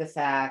allow for the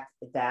fact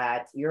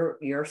that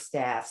your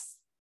staffs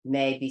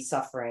may be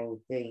suffering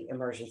the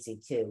emergency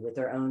too, with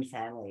their own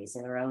families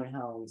and their own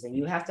homes. And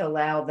you have to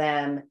allow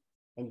them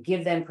and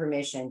give them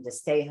permission to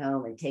stay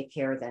home and take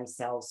care of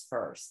themselves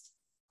first.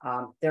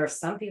 There are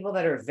some people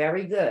that are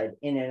very good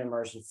in an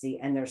emergency,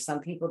 and there's some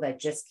people that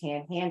just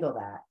can't handle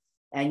that.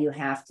 And you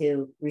have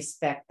to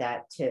respect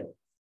that too.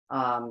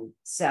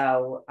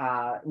 So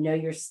know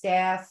your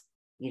staff,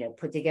 you know,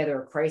 put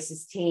together a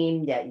crisis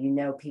team that, you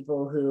know,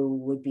 people who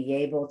would be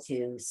able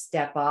to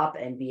step up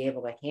and be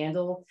able to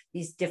handle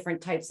these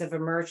different types of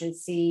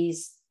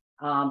emergencies.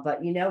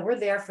 But, you know, we're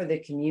there for the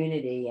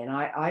community. And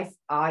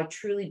I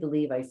truly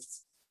believe, I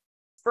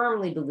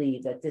firmly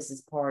believe that this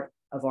is part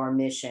of our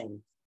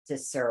mission to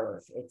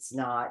serve. It's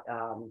not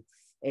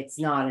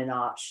an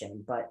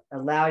option, but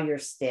allow your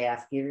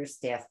staff, give your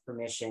staff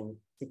permission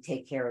to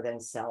take care of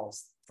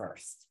themselves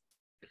first.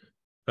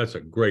 That's a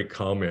great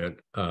comment.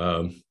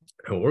 And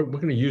we're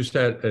going to use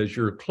that as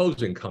your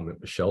closing comment,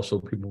 Michele, so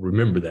people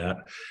remember that.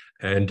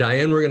 And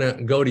Dianne, we're going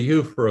to go to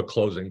you for a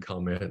closing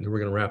comment, and then we're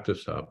going to wrap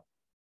this up.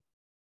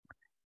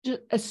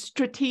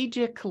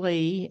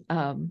 Strategically,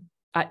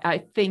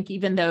 I think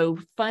even though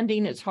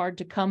funding is hard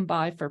to come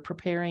by for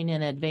preparing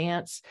in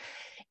advance,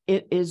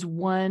 it is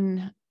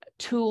one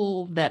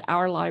tool that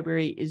our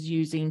library is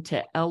using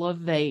to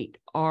elevate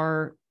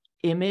our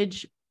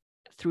image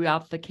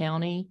throughout the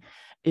county.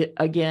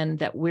 Again,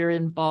 that we're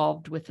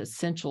involved with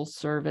essential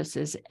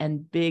services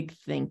and big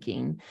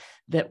thinking,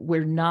 that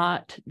we're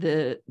not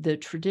the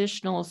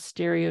traditional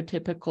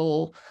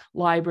stereotypical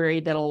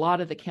library that a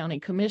lot of the county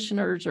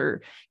commissioners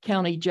or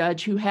county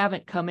judge who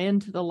haven't come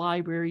into the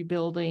library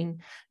building.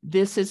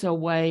 This is a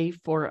way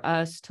for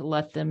us to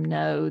let them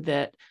know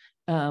that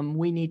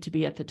we need to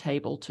be at the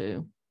table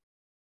too.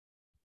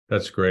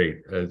 That's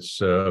great. It's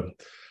the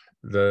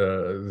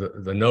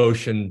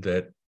notion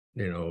that,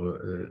 you know,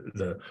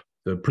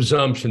 the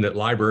presumption that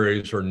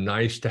libraries are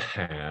nice to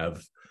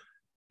have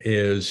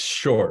is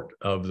short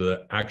of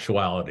the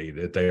actuality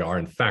that they are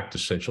in fact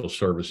essential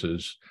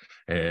services,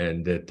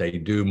 and that they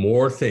do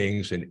more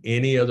things than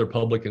any other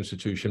public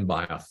institution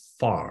by a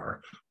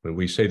far. When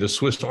we say the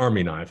Swiss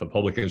Army knife of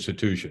public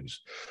institutions,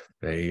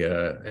 they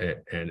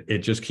and it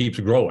just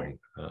keeps growing.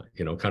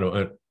 You know, kind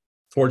of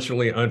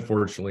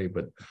unfortunately,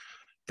 but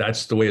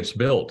that's the way it's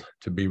built,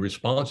 to be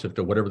responsive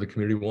to whatever the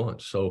community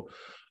wants. So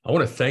I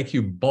want to thank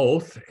you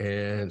both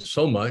and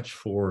so much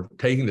for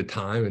taking the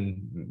time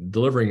and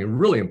delivering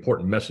really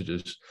important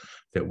messages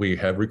that we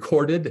have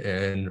recorded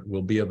and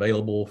will be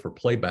available for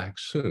playback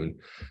soon.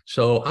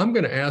 So I'm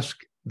going to ask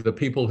the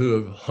people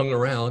who have hung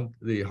around,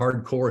 the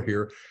hardcore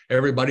here,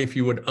 everybody, if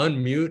you would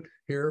unmute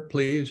here,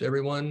 please,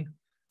 everyone,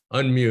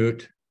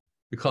 unmute,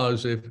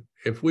 because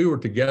if we were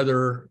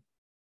together,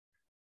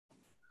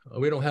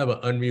 we don't have an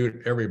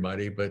unmute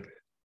everybody, but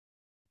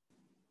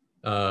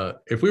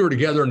if we were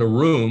together in a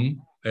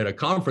room at a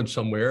conference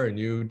somewhere and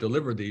you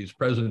deliver these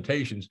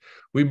presentations,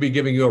 we'd be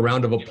giving you a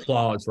round of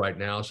applause right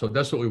now. So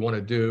that's what we want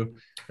to do,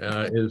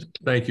 is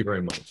thank you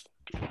very much.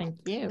 Thank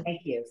you.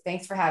 Thank you.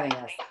 Thanks for having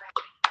us.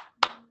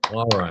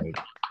 All right.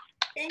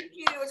 Thank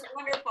you. It was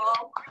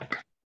wonderful.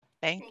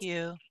 Thank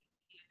you.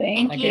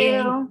 Thank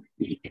you.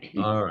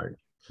 All right.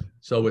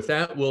 So with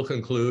that, we'll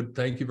conclude.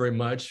 Thank you very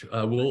much.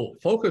 We'll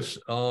focus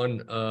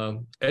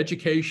on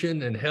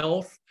education and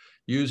health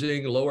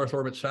using low Earth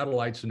orbit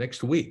satellites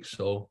next week.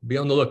 So be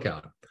on the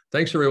lookout.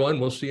 Thanks, everyone.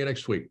 We'll see you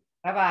next week.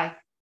 Bye-bye.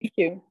 Thank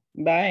you.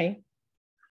 Bye.